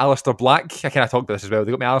bought me Aleister Black. I kind of talked about this as well.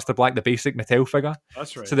 They got me Aleister Black, the basic Mattel figure.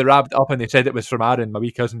 That's right. So they wrapped it up and they said it was from Aaron, my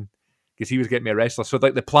wee cousin, because he was getting me a wrestler. So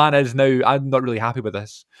like the plan is now, I'm not really happy with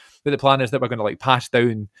this, but the plan is that we're going to like pass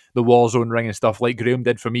down the Warzone ring and stuff like Graham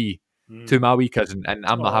did for me to my wee cousin, and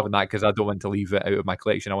I'm not having that because I don't want to leave it out of my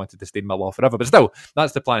collection. I wanted to stay in my loft forever, but still,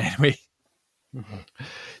 that's the plan anyway. Do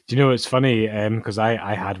you know, it's funny because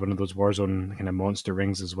I had one of those Warzone kind of monster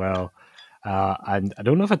rings as well. And I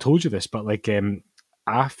don't know if I told you this, but like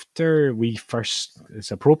after we first,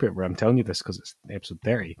 it's appropriate where I'm telling you this because it's episode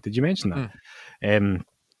 30. Did you mention that?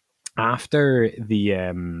 After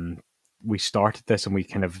we started this and we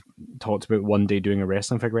kind of talked about one day doing a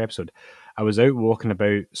wrestling figure episode, I was out walking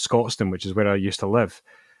about Scotstoun, which is where I used to live,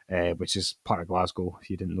 which is part of Glasgow, if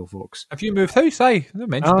you didn't know, folks. Have you moved house? I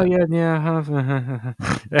mentioned it. Yeah, I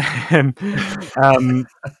have.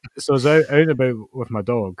 So I was out and about with my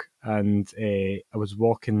dog, and I was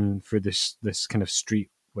walking through this kind of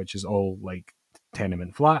street, which is all like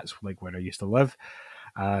tenement flats, like where I used to live,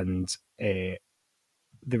 and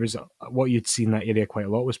there was what you'd see in that area quite a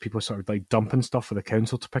lot was people sort of like dumping stuff for the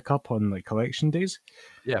council to pick up on like collection days.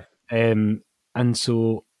 Yeah. And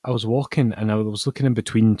so I was walking and I was looking in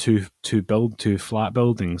between two flat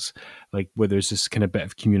buildings, like where there's this kind of bit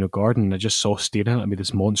of communal garden. And I just saw staring at me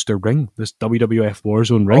this monster ring, this WWF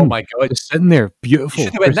Warzone ring. Oh my God. Just sitting there, beautiful.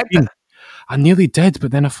 You should have nicked it. I nearly did,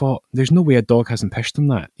 but then I thought, there's no way a dog hasn't pished him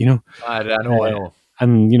that, you know? I know.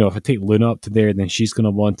 and if I take Luna up to there, then she's going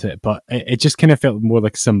to want it. But it just kind of felt more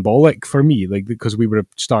like symbolic for me, like because we were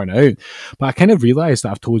starting out. But I kind of realised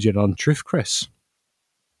that I've told you an untruth, Chris.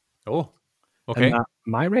 Oh, okay. And that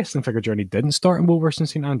my wrestling figure journey didn't start in Woolworths and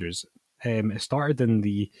St Andrews. It started in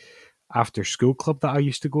the after school club that I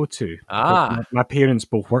used to go to. My parents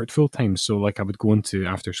both worked full time, so like I would go into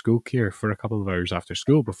after school care for a couple of hours after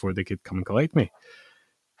school before they could come and collect me.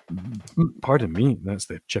 Pardon me, that's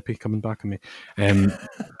the chippy coming back on me. I'm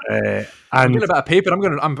getting a bit of paper.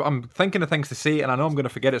 I'm thinking of things to say, and I know I'm going to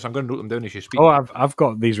forget it, so I'm going to note them down as you speak. Oh, I've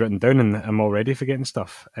got these written down, and I'm already forgetting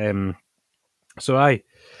stuff. Sorry,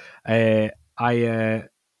 I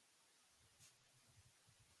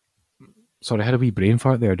had a wee brain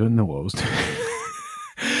fart there. I don't know what I was doing.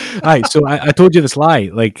 Aye, so I told you this lie.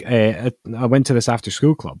 Like, I went to this after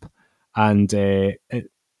school club, and a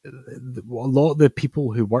lot of the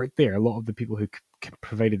people who worked there, a lot of the people who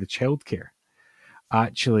provided the childcare,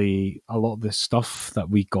 actually, a lot of the stuff that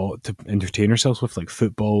we got to entertain ourselves with, like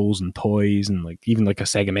footballs and toys, and like even like a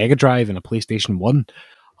Sega Mega Drive and a PlayStation 1,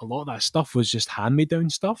 a lot of that stuff was just hand-me-down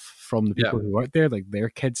stuff from the people who worked there. Like their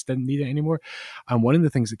kids didn't need it anymore. And one of the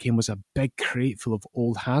things that came was a big crate full of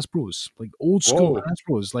old Hasbros, like old school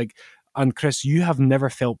Hasbros. Like, and Chris, you have never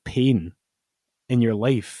felt pain in your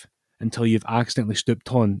life until you've accidentally stood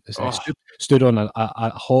on a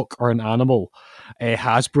hawk or an animal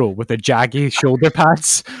Hasbro with the jaggy shoulder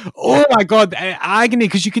pads. Oh my God, agony,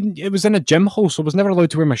 because it was in a gym hall, so I was never allowed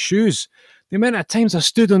to wear my shoes. The amount of times I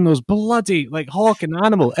stood on those bloody like hawk and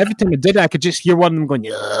animal, every time I did it, I could just hear one of them going,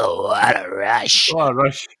 "Oh, what a rush!" What a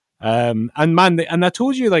rush! And man, and I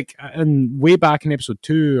told you, like, way back in episode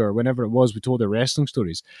 2 or whenever it was, we told the wrestling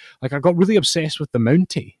stories. Like, I got really obsessed with the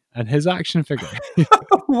Mountie and his action figure.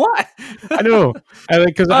 What? I know,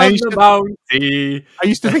 because I used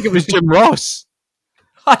to think it was Jim Ross.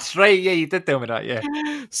 That's right. Yeah, you did tell me that. Yeah.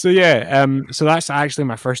 So so that's actually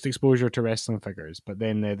my first exposure to wrestling figures. But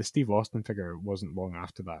then the Steve Austin figure wasn't long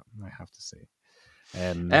after that, I have to say.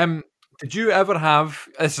 Did you ever have?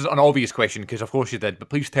 This is an obvious question because of course you did, but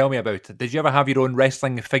please tell me about it. Did you ever have your own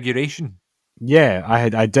wrestling figuration? Yeah,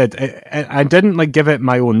 I did. I didn't like give it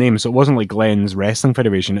my own name, so it wasn't like Glenn's Wrestling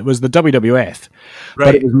Federation. It was the WWF, right?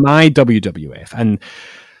 But it was my WWF. And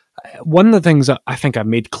one of the things that I think I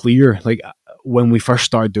made clear, like when we first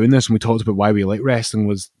started doing this and we talked about why we like wrestling,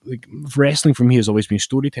 was like wrestling for me has always been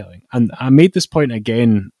storytelling. And I made this point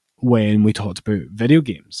again when we talked about video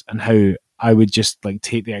games and how I would just like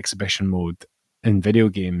take the exhibition mode in video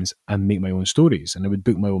games and make my own stories, and I would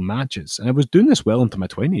book my own matches. And I was doing this well into my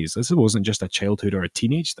 20s. This wasn't just a childhood or a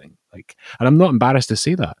teenage thing. Like, and I'm not embarrassed to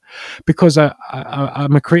say that, because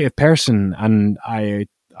I'm a creative person and I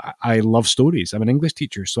love stories. I'm an English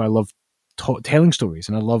teacher, so I love telling stories,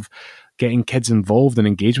 and I love getting kids involved and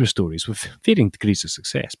engaged with stories with varying degrees of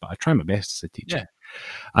success, but I try my best as a teacher. Yeah.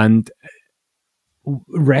 And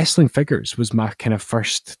wrestling figures was my kind of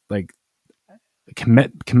first like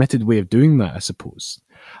committed way of doing that, I suppose.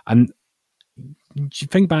 And you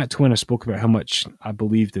think back to when I spoke about how much I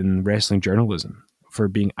believed in wrestling journalism for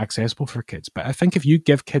being accessible for kids. But I think if you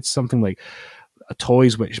give kids something like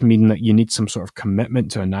toys, which mean that you need some sort of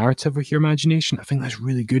commitment to a narrative with your imagination, I think that's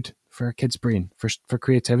really good for a kid's brain, for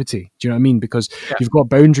creativity. Do you know what I mean? Because you've got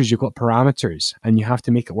boundaries, you've got parameters, and you have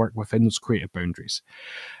to make it work within those creative boundaries.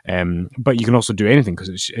 But you can also do anything because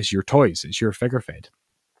it's your toys, it's your figure fed.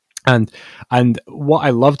 And what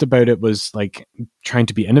I loved about it was like trying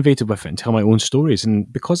to be innovative with it and tell my own stories.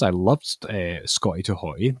 And because I loved Scotty 2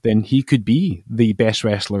 Hotty, then he could be the best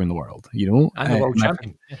wrestler in the world, you know? And the world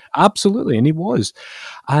champion. Absolutely, and he was.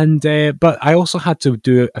 And but I also had to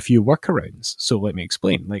do a few workarounds. So let me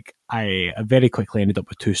explain. Like, I very quickly ended up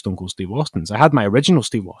with 2 Stone Cold Steve Austins. I had my original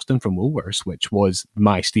Steve Austin from Woolworths, which was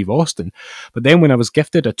my Steve Austin. But then when I was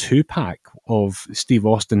gifted a 2-pack of Steve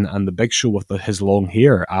Austin and the Big Show with his long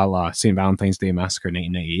hair, a la St. Valentine's Day Massacre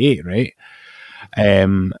 1998, right?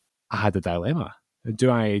 I had a dilemma. Do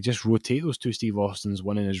I just rotate those 2 Steve Austins,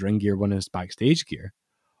 one in his ring gear, one in his backstage gear?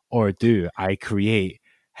 Or do I create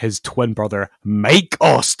his twin brother, Mike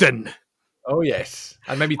Austin? Oh, yes.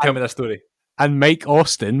 And maybe tell me that story. And Mike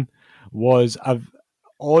Austin was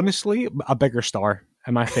honestly a bigger star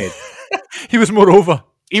in my head. He was more over.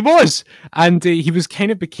 He was, and he was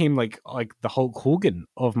kind of became like the Hulk Hogan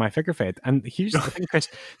of my figure fed. And here's the thing, Chris.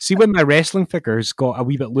 See, when my wrestling figures got a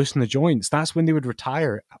wee bit loose in the joints, that's when they would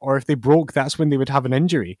retire, or if they broke, that's when they would have an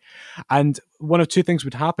injury. And one of 2 things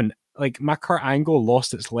would happen. Like, my Kurt Angle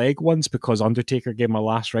lost its leg once because Undertaker gave him a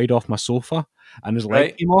last ride off my sofa, and his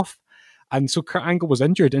leg came off. And so Kurt Angle was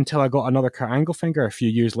injured until I got another Kurt Angle figure a few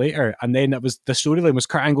years later. And then it was the storyline was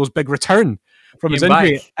Kurt Angle's big return from his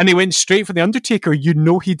injury. Back. And he went straight for The Undertaker. You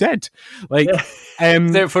know he did. Like,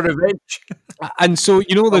 there for revenge. And so,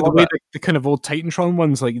 you know, the way the kind of old Titantron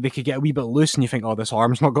ones, like they could get a wee bit loose and you think, oh, this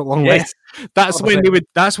arm's not got long legs. That's when they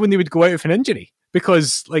would go out with an injury.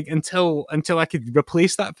 Because like until I could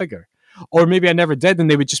replace that figure. Or maybe I never did and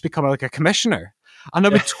they would just become like a commissioner. And I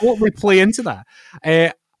would totally play into that.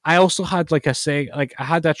 I also had I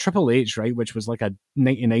had a Triple H, right, which was like a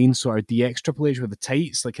 99 sort of DX Triple H with the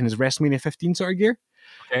tights, like in his WrestleMania 15 sort of gear.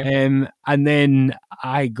 Okay. And then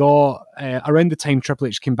I got, around the time Triple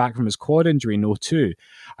H came back from his quad injury in 2002,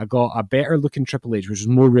 I got a better looking Triple H, which was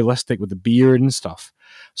more realistic with the beard and stuff.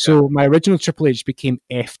 So my original Triple H became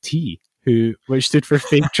FT, which stood for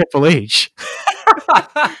Fake Triple H.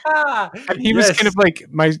 And he was kind of like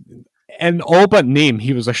in all but name,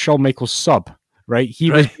 he was a Shawn Michaels sub. Right,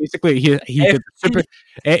 he was basically he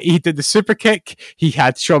did the super kick. He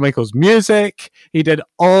had Shawn Michaels music. He did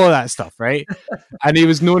all of that stuff, right? And he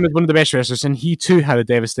was known as one of the best wrestlers. And he too had a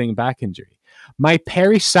devastating back injury. My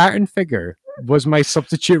Perry Saturn figure was my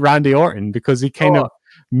substitute Randy Orton because he kind of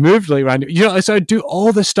moved like Randy. You know, so I do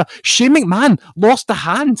all this stuff. Shane McMahon lost a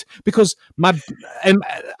hand because I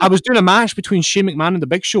was doing a match between Shane McMahon and the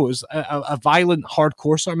Big Show. It was a violent,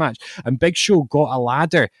 hardcore sort of match, and Big Show got a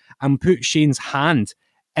ladder and put Shane's hand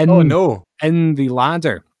in the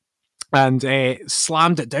ladder and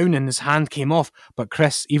slammed it down and his hand came off. But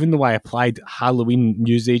Chris, even though I applied Halloween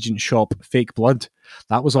newsagent shop fake blood,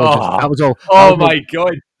 that was all God.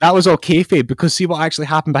 That was all kayfabe because see what actually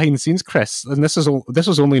happened behind the scenes, Chris, and this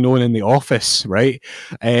was only known in the office, right?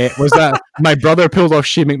 Was that my brother pulls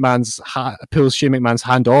Shane McMahon's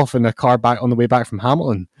hand off in a car back on the way back from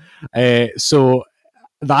Hamilton. So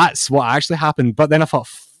that's what actually happened. But then I thought,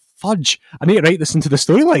 fudge, I need to write this into the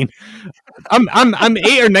storyline. I'm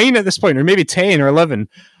 8 or 9 at this point, or maybe 10 or 11.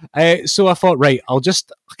 So I thought, right, I'll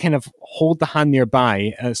just kind of hold the hand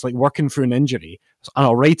nearby. It's like working through an injury, and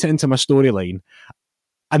I'll write it into my storyline.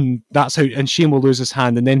 And that's how. And Shane will lose his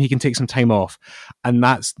hand, and then he can take some time off. And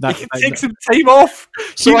that's that. He can take some time off.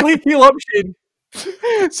 So I heal up, Shane.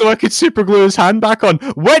 So I could super glue his hand back on,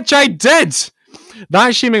 which I did.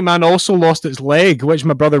 That Shane McMahon also lost its leg, which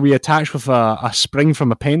my brother reattached with a spring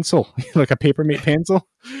from a pencil, like a Papermate pencil.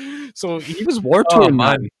 So he was war-torn,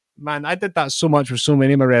 man. Man, I did that so much with so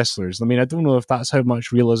many of my wrestlers. I mean, I don't know if that's how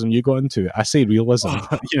much realism you got into. I say realism.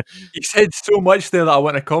 You said so much there that I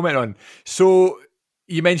want to comment on. So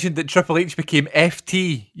you mentioned that Triple H became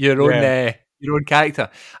FT, your own character.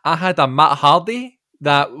 I had a Matt Hardy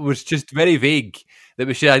that was just very vague. That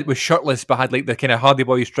was shirtless, but had like the kind of Hardy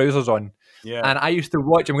Boys trousers on. Yeah. And I used to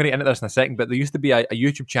watch, I'm going to get into this in a second, but there used to be a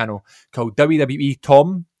YouTube channel called WWE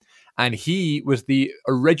Tom, and he was the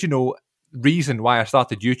original reason why I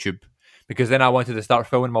started YouTube, because then I wanted to start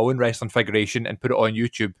filming my own wrestling figuration and put it on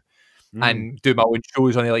YouTube and do my own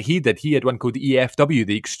shows on it like he did. He had one called EFW,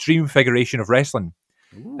 the Extreme Figuration of Wrestling.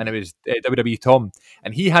 Ooh. And it was WWE Tom.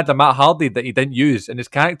 And he had a Matt Hardy that he didn't use, and his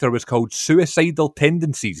character was called Suicidal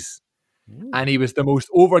Tendencies. And he was the most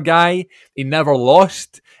over guy. He never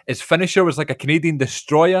lost. His finisher was like a Canadian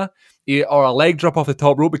destroyer or a leg drop off the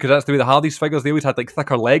top rope, because that's the way the Hardys figures. They always had like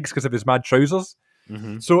thicker legs because of his mad trousers.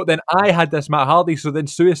 Mm-hmm. So then I had this Matt Hardy. So then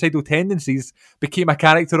Suicidal Tendencies became a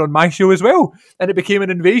character on my show as well. And it became an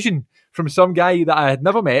invasion from some guy that I had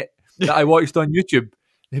never met that I watched on YouTube.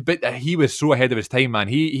 But he was so ahead of his time, man.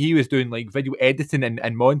 He was doing like video editing and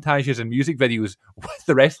montages and music videos with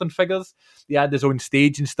the wrestling figures. He had his own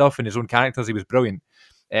stage and stuff and his own characters. He was brilliant.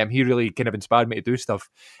 He really kind of inspired me to do stuff.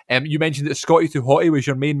 You mentioned that Scotty 2 Hotty was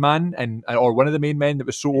your main man, or one of the main men that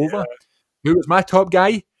was so over. Who was my top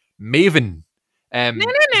guy? Maven. He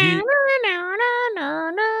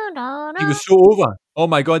was so over. Oh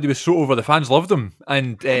my God, he was so over. The fans loved him.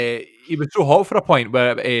 And he was so hot for a point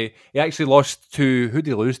where he actually lost to, who did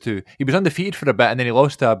he lose to? He was undefeated for a bit, and then he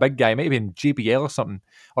lost to a big guy, maybe in JBL or something,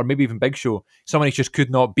 or maybe even Big Show. Someone he just could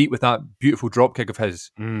not beat with that beautiful dropkick of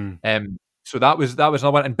his. So that was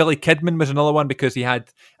another one. And Billy Kidman was another one, because he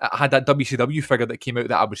had that WCW figure that came out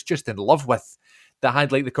that I was just in love with, that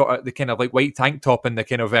had like the kind of like white tank top and the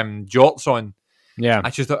kind of jorts on. Yeah, I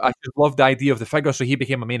just loved the idea of the figure, so he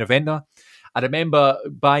became a main eventer. I remember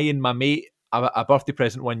buying my mate a birthday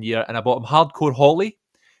present one year, and I bought him Hardcore Holly,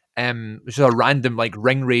 which is a random like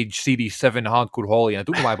Ring Rage Series 7 Hardcore Holly. And I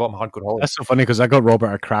don't know why I bought him Hardcore Holly. That's so funny, because I got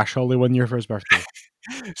Robert a Crash Holly one year for his birthday.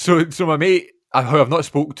 So my mate, who I've not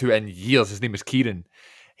spoken to in years, his name is Kieran.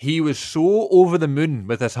 He was so over the moon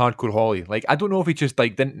with this Hardcore Holly. Like, I don't know if he just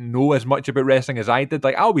like didn't know as much about wrestling as I did.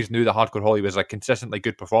 Like, I always knew that Hardcore Holly was a consistently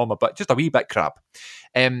good performer, but just a wee bit crap.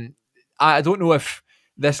 I don't know if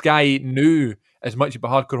this guy knew as much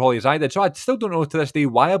about Hardcore Holly as I did. So I still don't know to this day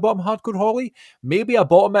why I bought him Hardcore Holly. Maybe I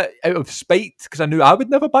bought him it out of spite because I knew I would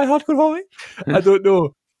never buy Hardcore Holly. I don't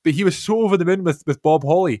know. But he was so over the moon with Bob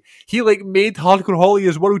Holly. He like made Hardcore Holly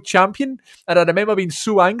his world champion. And I remember being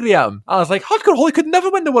so angry at him. I was like, Hardcore Holly could never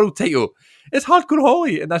win the world title. It's Hardcore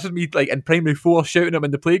Holly. And that's just me like in primary 4 shouting him in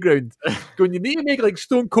the playground. Going, you need to make like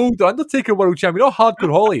Stone Cold or Undertaker world champion, not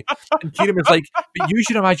Hardcore Holly. And Kieran was like, but use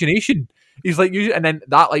your imagination. He's like, and then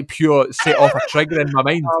that like pure set off a trigger in my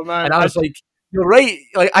mind. Oh, man. And I was like, you're right.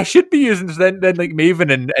 Like I should be using this. Then like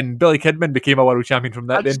Maven and Billy Kidman became a world champion from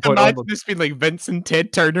that. I just imagine this being like Vince and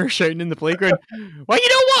Ted Turner shouting in the playground. Well, you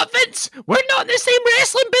know what, Vince? We're not in the same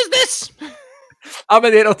wrestling business. I'm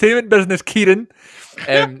in the entertainment business, Kieran.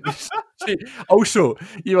 Also,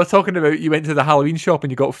 you were talking about you went to the Halloween shop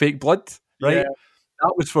and you got fake blood, right? Yeah.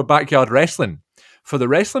 That was for backyard wrestling. For the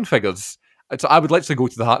wrestling figures, so I would literally go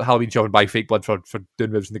to the Halloween shop and buy fake blood for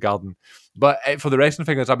doing moves in the garden. But for the wrestling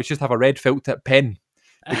figures, I would just have a red felt tip pen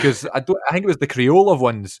because I think it was the Crayola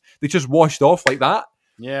ones. They just washed off like that.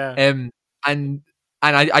 Yeah. And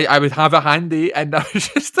I would have it handy, and I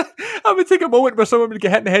would take a moment where someone would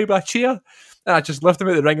get hit in the head with a chair, and I'd just lift him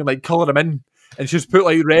out of the ring and like colour him in. And just put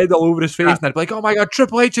like red all over his face, and I'd be like, "Oh my god,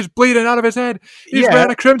 Triple H is bleeding out of his head. He's wearing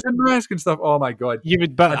a crimson mask and stuff." Oh my god!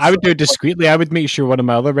 But I would do it discreetly. I would make sure one of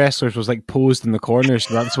my other wrestlers was like posed in the corner,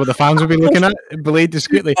 so that's what the fans would be looking at. Blade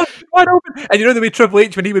discreetly. And you know the way Triple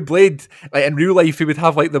H, when he would blade, like in real life, he would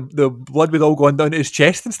have like the blood would all go down to his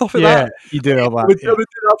chest and stuff like that. Yeah, you do all that. I would do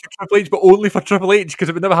that for Triple H, but only for Triple H because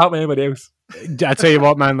it would never happen to anybody else. I tell you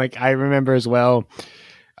what, man. Like I remember as well.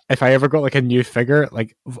 If I ever got like a new figure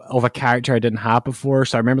like of a character I didn't have before,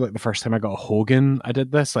 so I remember like the first time I got a Hogan, I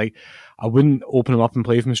did this. Like I wouldn't open him up and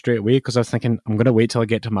play with him straight away because I was thinking I'm gonna wait till I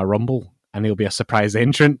get to my Rumble and he'll be a surprise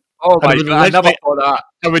entrant. Oh my god! I never thought that.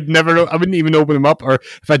 I wouldn't even open him up, or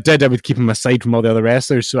if I did, I would keep him aside from all the other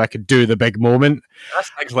wrestlers so I could do the big moment.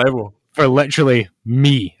 That's next level for literally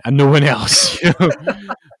me and no one else. You know?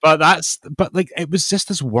 But like it was just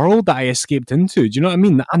this world that I escaped into. Do you know what I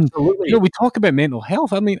mean? And absolutely. You know, we talk about mental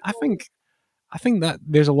health. I mean, I think that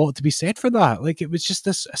there's a lot to be said for that. Like it was just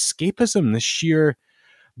this escapism, this sheer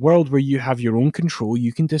world where you have your own control.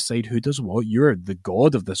 You can decide who does what. You're the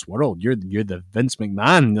god of this world. You're the Vince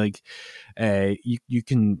McMahon. Like you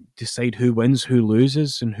can decide who wins, who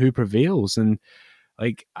loses, and who prevails. And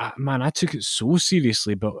like man, I took it so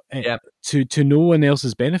seriously, but to no one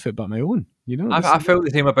else's benefit but my own. You know, I felt the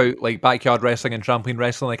same about like backyard wrestling and trampoline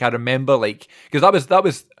wrestling. Like I remember, like because that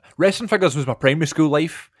was wrestling figures was my primary school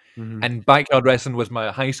life, and backyard wrestling was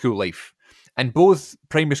my high school life. And both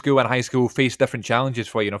primary school and high school faced different challenges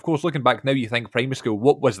for you. And of course, looking back now, you think primary school,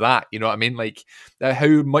 what was that? You know what I mean? Like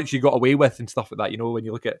how much you got away with and stuff like that. You know, when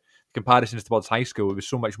you look at comparisons towards high school, it was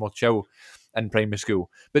so much more chill in primary school.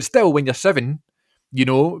 But still, when you're 7. You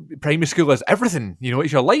know, primary school is everything. You know,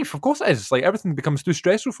 it's your life. Of course it is. Like, everything becomes too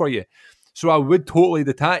stressful for you. So I would totally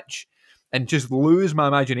detach and just lose my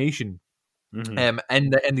imagination in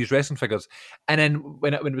these wrestling figures. And then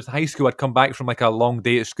when it was high school, I'd come back from, like, a long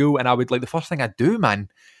day at school, and I would, like, the first thing I'd do, man,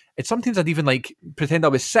 it's sometimes I'd even, like, pretend I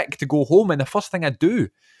was sick to go home, and the first thing I'd do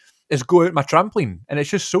is go out my trampoline. And it's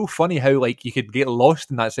just so funny how, like, you could get lost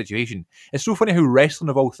in that situation. It's so funny how wrestling,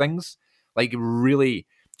 of all things, like, really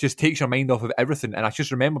just takes your mind off of everything. And I just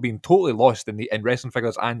remember being totally lost in wrestling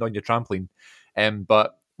figures and on your trampoline.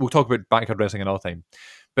 But we'll talk about backyard wrestling another time.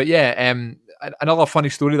 But yeah, another funny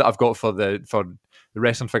story that I've got for the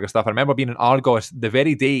wrestling figure stuff. I remember being in Argos the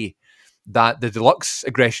very day that the deluxe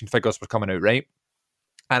aggression figures were coming out, right?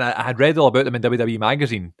 And I had read all about them in WWE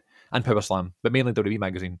Magazine and Power Slam, but mainly WWE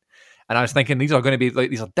Magazine. And I was thinking, these are going to be like,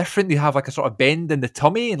 these are different. They have like a sort of bend in the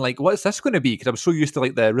tummy, and like, what's this going to be? Because I was so used to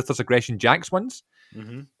like the Ruthless Aggression Jax ones.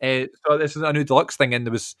 So this is a new deluxe thing, and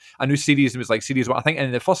there was a new series. It was like series 1. I think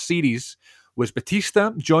in the first series was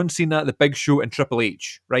Batista, John Cena, The Big Show, and Triple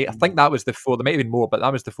H. Right? I think that was the 4. There might have been more, but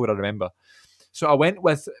that was the 4 I remember. So I went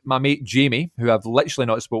with my mate Jamie, who I've literally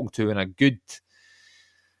not spoken to in a good,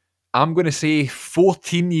 I'm going to say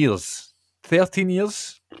 14 years, 13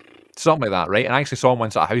 years. Something like that, right? And I actually saw him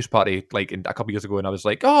once at a house party like a couple of years ago, and I was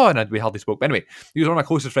like, oh, and we hardly spoke. But anyway, he was one of my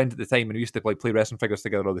closest friends at the time, and we used to like play wrestling figures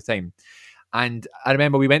together all the time. And I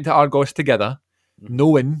remember we went to Argos together,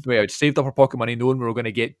 knowing we had saved up our pocket money, knowing we were going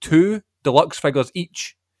to get 2 deluxe figures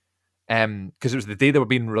each, because it was the day they were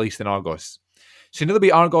being released in Argos. So you know the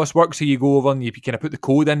way Argos works, so you go over and you kind of put the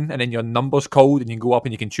code in, and then your number's called, and you can go up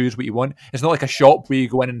and you can choose what you want. It's not like a shop where you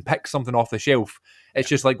go in and pick something off the shelf. It's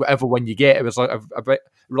just like whatever one you get. It was like I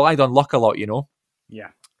relied on luck a lot, you know. Yeah.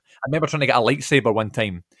 I remember trying to get a lightsaber one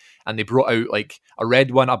time, and they brought out like a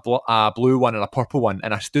red one, a blue one, and a purple one,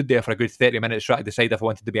 and I stood there for a good 30 minutes trying to decide if I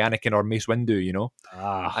wanted to be Anakin or Mace Windu, you know.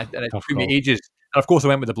 And it took me ages. And of course, I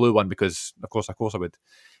went with the blue one because, of course, I would.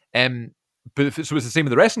 But so it's the same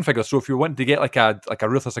with the wrestling figures. So if you wanted to get like a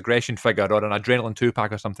Ruthless Aggression figure or an Adrenaline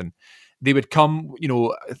 2-pack or something, they would come,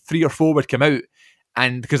 3 or 4 would come out,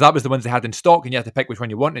 and because that was the ones they had in stock, and you had to pick which one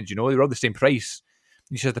you wanted. They were all the same price.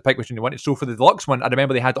 You just had to pick which one you wanted. So for the deluxe one, I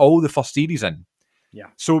remember they had all the first series in. Yeah.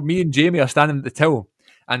 So me and Jamie are standing at the till,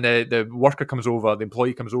 and the worker comes over, the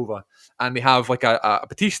employee comes over, and they have like a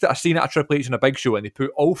Batista, a Cena, a Triple H, and a Big Show, and they put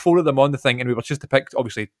all 4 of them on the thing, and we were just to pick,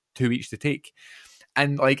 obviously, 2 each to take.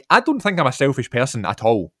 And like, I don't think I'm a selfish person at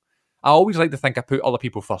all. I always like to think I put other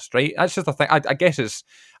people first, right? That's just a thing. I guess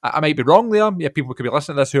I might be wrong there. Yeah, people could be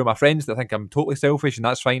listening to this who are my friends that think I'm totally selfish, and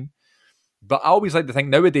that's fine. But I always like to think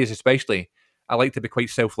nowadays, especially, I like to be quite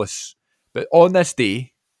selfless. But on this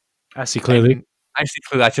day, I see clearly.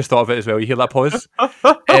 I just thought of it as well. You hear that pause?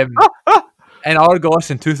 In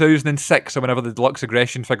Argos in 2006, or whenever the Deluxe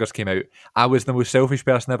Aggression figures came out, I was the most selfish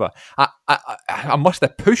person ever. I must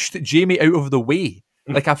have pushed Jamie out of the way.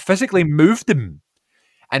 Like, I physically moved him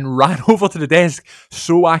and ran over to the desk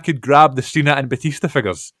so I could grab the Cena and Batista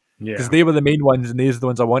figures. Because they were the main ones and these are the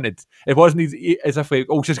ones I wanted. It wasn't as if we,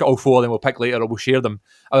 just got all 4 then we'll pick later or we'll share them.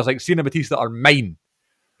 I was like, Cena and Batista are mine.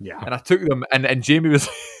 Yeah. And I took them, and Jamie was...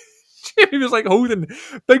 Jamie was like holding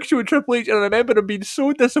Big Show and Triple H, and I remember him being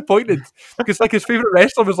so disappointed because like his favourite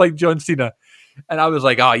wrestler was like John Cena, and I was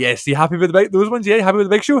like, "Oh yes, you happy with those ones? Yeah, happy with the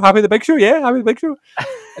Big Show? Happy with the Big Show? Yeah, happy with the Big Show."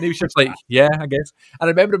 And he was just like, "Yeah, I guess." And I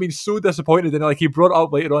remember him being so disappointed, and like he brought it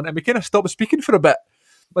up later on, and we kind of stopped speaking for a bit.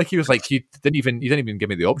 Like he was like, "You didn't even give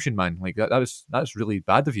me the option, man. Like that's really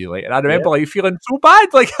bad of you." Like, and I remember like feeling so bad.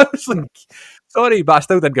 Like I was like, "Sorry," but I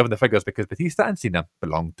still didn't give him the figures because Batista and Cena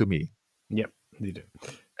belong to me. Yep, they do.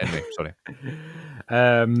 Anyway, sorry.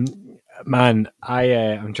 Man,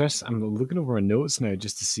 I'm looking over my notes now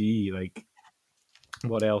just to see like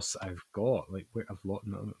what else I've got. Like I've locked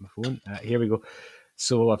my phone. Here we go.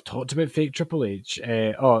 So I've talked about fake Triple H.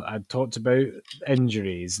 I talked about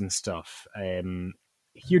injuries and stuff.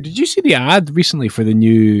 Here, did you see the ad recently for the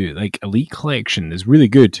new like Elite collection? It's really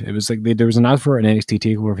good. It was like there was an ad for an NXT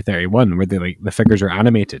Takeover for 31 where the figures are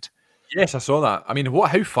animated. Yes, I saw that. I mean,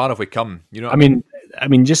 how far have we come? I mean,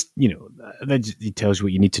 just that just tells you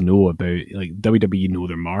what you need to know about like WWE. Know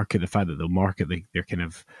their market, the fact that they'll market like their kind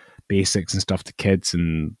of basics and stuff to kids,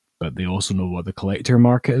 but they also know what the collector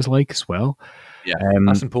market is like as well. Yeah,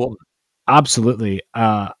 that's important. Absolutely.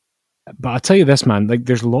 But I'll tell you this, man. Like,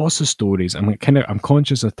 there's lots of stories. I'm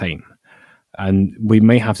conscious of time, and we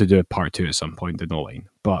might have to do a part 2 at some point down the line.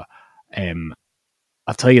 But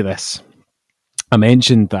I'll tell you this. I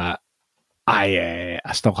mentioned that I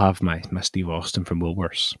still have my Steve Austin from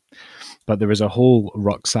Woolworths, but there was a whole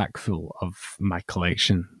rucksack full of my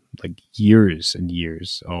collection, like years and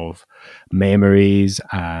years of memories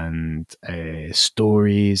and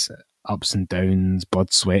stories, ups and downs,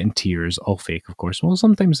 blood, sweat, and tears, all fake, of course. Well,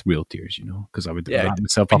 sometimes real tears, because I would wrap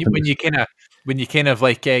myself up. When you kind of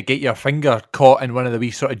like get your finger caught in one of the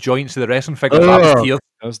wee sort of joints of the wrestling figure, that was tears.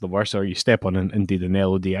 That's the worst. Or you step on indeed an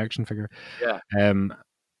LOD action figure. Yeah.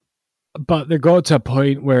 But there got to a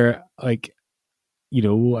point where, like,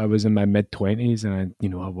 I was in my mid-20s and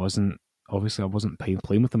I wasn't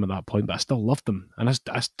playing with them at that point, but I still loved them. And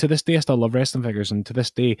to this day, I still love wrestling figures. And to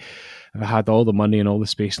this day, if I had all the money and all the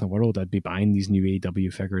space in the world, I'd be buying these new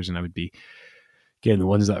AEW figures and I would be getting the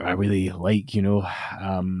ones that I really like,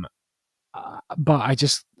 But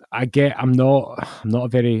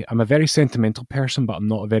I'm a very sentimental person, but I'm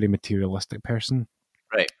not a very materialistic person.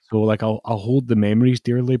 Right. So like I'll hold the memories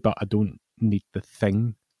dearly, but I don't need the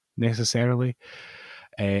thing necessarily.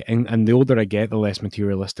 And the older I get, the less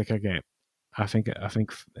materialistic I get. I think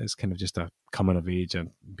it's kind of just a coming of age and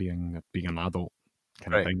being an adult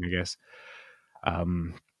kind of thing, I guess.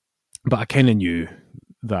 But I kind of knew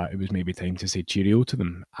that it was maybe time to say cheerio to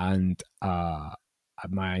them. And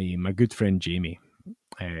my good friend Jamie,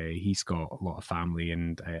 he's got a lot of family,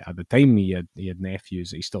 and at the time he had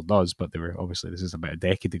nephews. He still does, but they were obviously, this is about a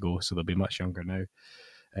decade ago, so they'll be much younger now.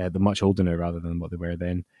 They're much older now rather than what they were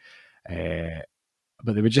then.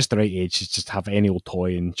 But they were just the right age to just have any old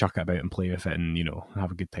toy and chuck it about and play with it and,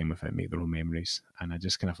 have a good time with it and make their own memories. And I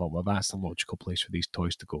just kind of thought, well, that's the logical place for these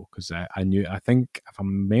toys to go. Because I think, if my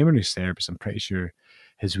memory serves, I'm pretty sure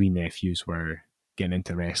his wee nephews were getting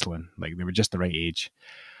into wrestling. Like, they were just the right age.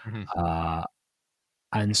 Mm-hmm.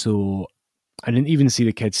 And so I didn't even see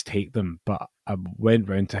the kids take them, but I went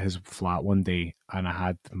round to his flat one day and I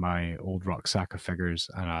had my old rucksack of figures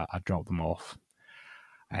and I dropped them off.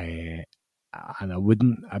 And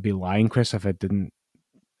I'd be lying, Chris, if I didn't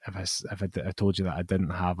I told you that I didn't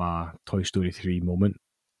have a Toy Story 3 moment,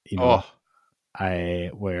 Oh,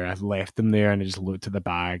 where I left them there and I just looked at the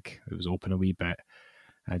bag. It was open a wee bit.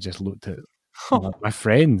 I just looked at my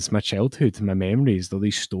friends, my childhood, my memories, all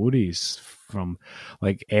these stories from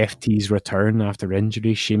like FT's return after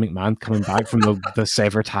injury, Shane McMahon coming back from the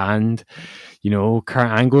severed hand, Kurt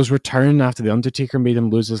Angle's return after The Undertaker made him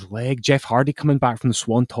lose his leg, Jeff Hardy coming back from the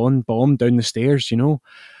Swanton bomb down the stairs,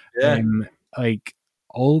 yeah. like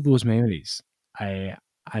all those memories.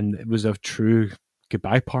 And it was a true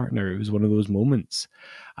goodbye partner. It was one of those moments.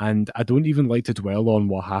 And I don't even like to dwell on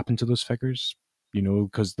what happened to those figures,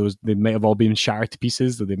 because they might have all been shattered to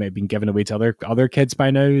pieces, or they might have been given away to other kids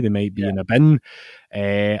by now. They might be in a bin.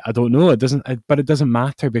 I don't know. It doesn't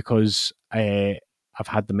matter because I've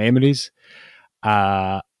had the memories,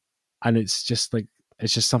 and it's just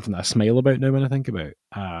something that I smile about now when I think about.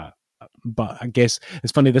 But I guess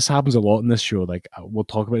it's funny. This happens a lot in this show. Like we'll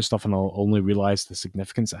talk about stuff, and I'll only realize the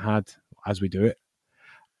significance it had as we do it,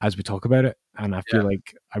 as we talk about it. And I feel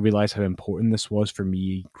like I realize how important this was for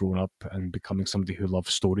me growing up and becoming somebody who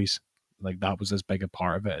loves stories. Like that was as big a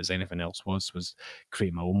part of it as anything else was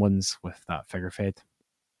creating my own ones with that figure fed.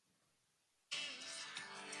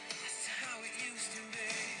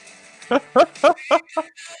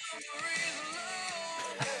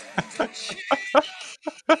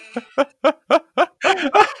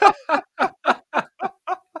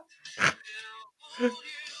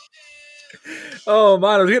 Oh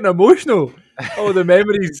man, I was getting emotional. Oh, the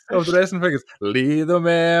memories of the wrestling figures. Leave the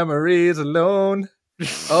memories alone.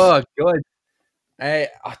 Oh god,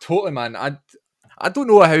 totally, man. I don't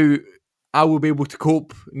know how I will be able to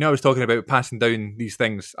cope. I was talking about passing down these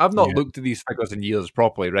things. I've not looked at these figures in years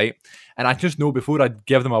properly, right? And I just know before I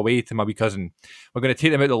give them away to my wee cousin, we're going to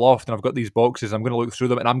take them out the loft, and I've got these boxes. I'm going to look through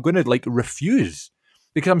them, and I'm going to refuse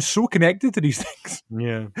because I'm so connected to these things.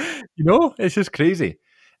 Yeah, it's just crazy.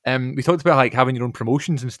 We talked about having your own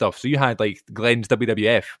promotions and stuff. So you had Glenn's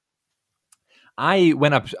WWF. I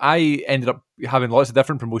ended up having lots of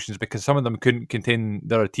different promotions because some of them couldn't contain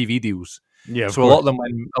their TV deals. Yeah, so a lot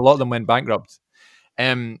of them went bankrupt.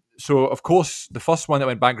 So of course the first one that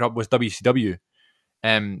went bankrupt was WCW.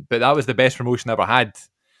 But that was the best promotion I ever had.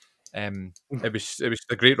 It was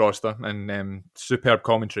a great roster and superb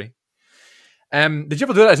commentary. Did you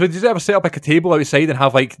ever do that? Did you ever set up a table outside and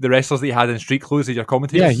have the wrestlers that you had in street clothes as your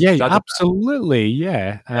commentators? Yeah, absolutely.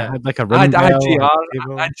 Yeah. I had a ring. I had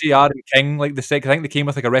JR and King, I think they came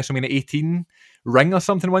with a WrestleMania 18 ring or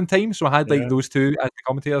something one time. So I had those two as the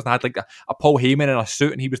commentators, and I had a Paul Heyman in a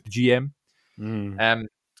suit, and he was the GM.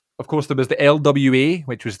 Of course, there was the LWA,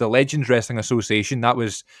 which was the Legends Wrestling Association. That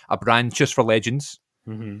was a branch just for legends.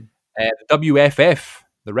 Mm-hmm. The WFF,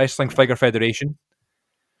 the Wrestling Figure Federation.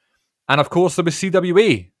 And of course, there was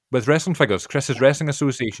CWA with wrestling figures, Chris's Wrestling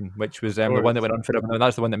Association, which was the one that went on forever. And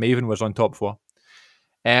that's the one that Maven was on top for.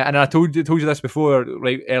 And I told you this before,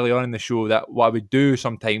 right early on in the show, that what I would do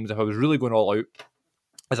sometimes if I was really going all out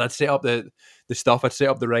is I'd set up the stuff, I'd set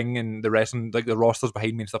up the ring and the wrestling, the rosters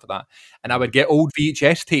behind me and stuff like that. And I would get old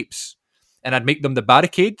VHS tapes and I'd make them the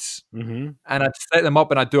barricades, and I'd set them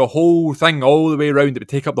up and I'd do a whole thing all the way around. It would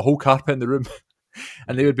take up the whole carpet in the room.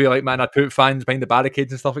 And they would be like, man, I'd put fans behind the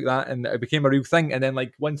barricades and stuff like that, and it became a real thing. And then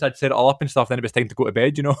once I'd set it all up and stuff, then it was time to go to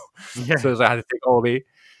bed, So it was I had to take it all away.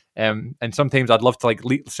 And sometimes I'd love to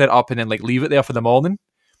set it up and then leave it there for the morning.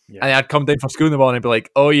 And I'd come down from school in the morning and be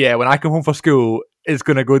like, oh yeah, when I come home from school, it's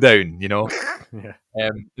gonna go down, Yeah.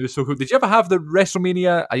 It was so cool. Did you ever have the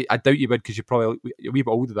WrestleMania? I doubt you would because you're probably a wee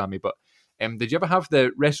bit older than me, but did you ever have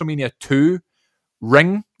the WrestleMania 2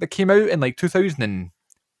 ring that came out in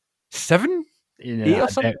 2007?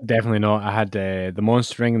 Definitely not. I had the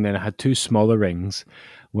Monster ring, and then I had two smaller rings.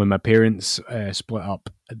 When my parents split up,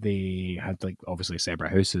 they had obviously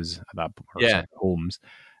separate houses at that point, separate homes.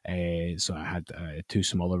 So I had two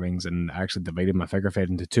smaller rings, and I actually divided my figure fed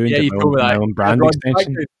into two. Yeah, you told me that. My own brand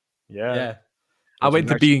extension. Yeah. I went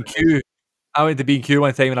to B&Q. I went to B&Q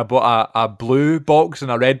one time and I bought a blue box and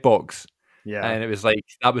a red box. Yeah, and it was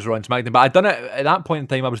that was Raw and SmackDown. But I'd done it at that point in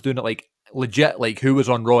time. I was doing it legit, who was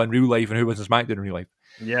on Raw in real life and who was on SmackDown in real life.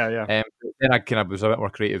 Yeah. Then I kind of was a bit more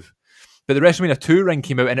creative. But the WrestleMania 2 ring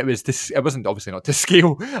came out, and it wasn't obviously not to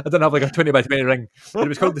scale. I didn't have a 20 by 20 ring, but it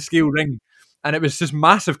was called the scale ring, and it was just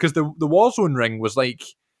massive because the Warzone ring was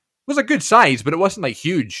a good size, but it wasn't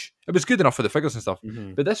huge. It was good enough for the figures and stuff.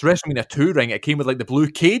 Mm-hmm. But this WrestleMania 2 ring, it came with the blue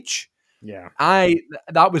cage. Yeah,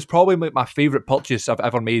 that was probably my favorite purchase I've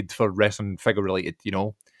ever made for wrestling figure related.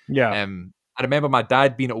 Yeah. I remember my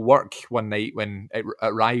dad being at work one night when it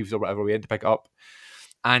arrived or whatever. We had to pick it up,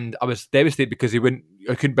 and I was devastated because I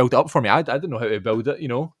couldn't build it up for me. I didn't know how to build it.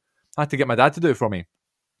 I had to get my dad to do it for me.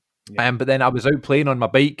 Yeah. But then I was out playing on my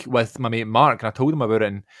bike with my mate Mark, and I told him about it.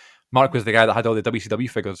 And Mark was the guy that had all the WCW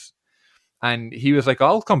figures. And he was like,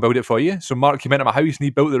 I'll come build it for you. So Mark came into my house and he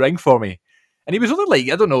built the ring for me. And he was only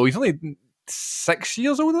like, I don't know, he's only 6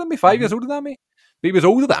 years older than me, 5 years older than me. But he was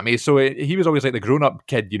older than me, so he was always like the grown-up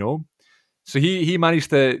kid, you know. So he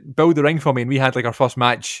managed to build the ring for me, and we had like our first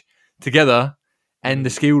match together in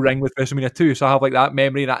the scale ring with WrestleMania 2. So I have like that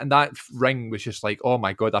memory, and that ring was just like, oh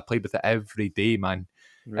my God, I played with it every day, man.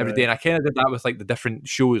 Right. Every day. And I kind of did that with like the different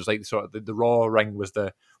shows, like sort of the Raw ring was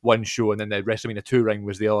the one show, and then the WrestleMania 2 ring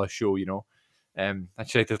was the other show, you know. I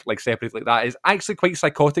tried to like separate like that. It's actually quite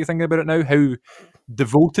psychotic thinking about it now, how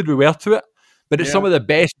devoted we were to it. But it's some of the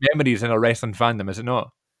best memories in our wrestling fandom, is it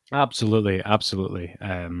not? Absolutely.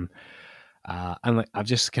 And like I've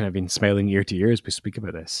just kind of been smiling ear to ear as we speak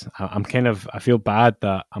about this. I feel bad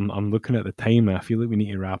that I'm looking at the time and I feel like we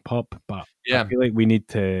need to wrap up, but I feel like we need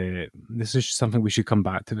to. This is something we should come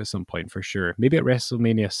back to at some point for sure. Maybe at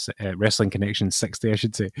WrestleMania, Wrestling Connection 60, I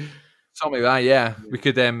should say. Something like that. Yeah, we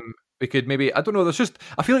could maybe. I don't know.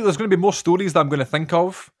 I feel like there's going to be more stories that I'm going to think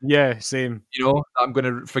of. Yeah, same. You know, that I'm going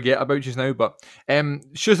to forget about just now. But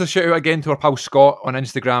just a shout out again to our pal Scott on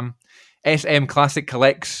Instagram. SM Classic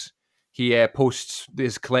Collects. He posts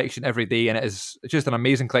his collection every day, and it's just an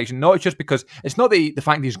amazing collection. Not just because it's not the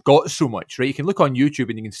fact that he's got so much, right? You can look on YouTube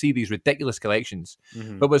and you can see these ridiculous collections.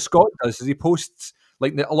 But what Scott does is he posts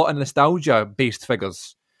like a lot of nostalgia-based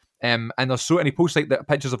figures, and he posts like the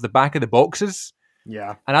pictures of the back of the boxes.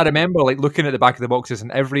 Yeah. And I remember like looking at the back of the boxes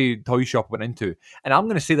in every toy shop I went into, and I'm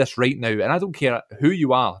going to say this right now, and I don't care who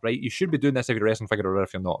you are, right? You should be doing this if you're a wrestling figure or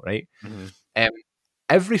if you're not, right?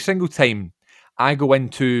 Every single time I go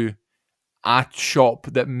into a shop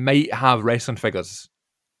that might have wrestling figures,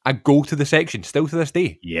 I go to the section still to this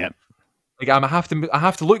day. Yeah. Like I have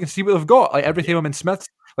to look and see what they've got. Like every time I'm in Smith's,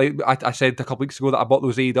 like I said a couple weeks ago that I bought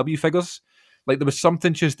those AEW figures. Like there was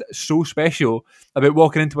something just so special about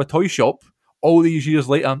walking into a toy shop all these years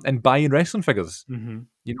later and buying wrestling figures. You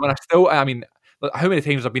know, and I mean, how many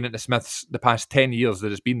times I've been at the Smiths the past 10 years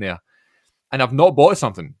that it's been there, and I've not bought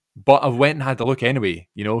something, but I've went and had a look anyway.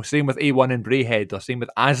 You know, same with A1 and Brayhead, or same with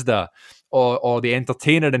Asda, or the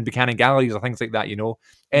Entertainer in Buchanan Galleries, or things like that. You know,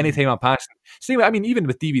 anytime I'm passing, same. I mean, even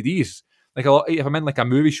with DVDs, like if I'm in like a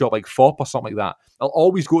movie shop like FOP or something like that, I'll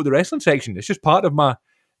always go to the wrestling section. It's just part of my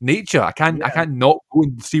nature. I can't not go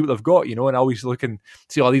and see what they've got, you know, and I always look and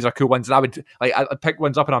see, oh, these are cool ones. And I would I'd pick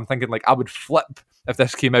ones up and I'm thinking like I would flip if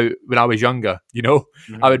this came out when I was younger, you know.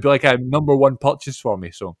 I would be like a number one purchase for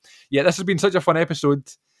me. So yeah, this has been such a fun episode.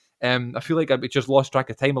 I feel like I just lost track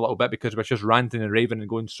of time a little bit because we're just ranting and raving and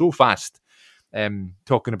going so fast,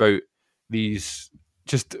 talking about these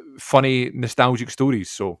just funny, nostalgic stories.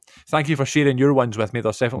 So thank you for sharing your ones with me.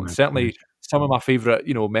 They're certainly some of my favourite,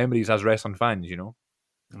 you know, memories as wrestling fans, you know.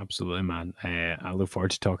 Absolutely, man. I look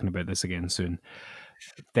forward to talking about this again soon.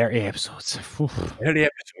 30 episodes. 30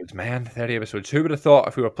 episodes, man. 30 episodes. Who would have thought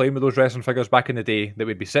if we were playing with those wrestling figures back in the day that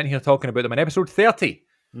we'd be sitting here talking about them in episode 30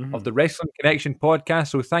 of the Wrestling Connection podcast.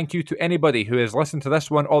 So thank you to anybody who has listened to this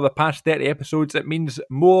one or the past 30 episodes. It means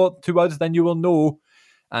more to us than you will know.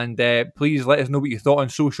 And please let us know what you thought on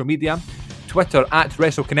social media. Twitter at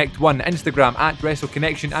WrestleConnect1, Instagram at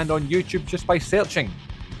WrestleConnection, and on YouTube just by searching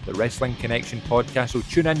the Wrestling Connection podcast. So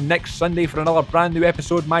tune in next Sunday for another brand new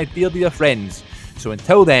episode, my dear friends. So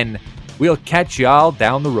until then, we'll catch y'all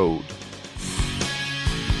down the road.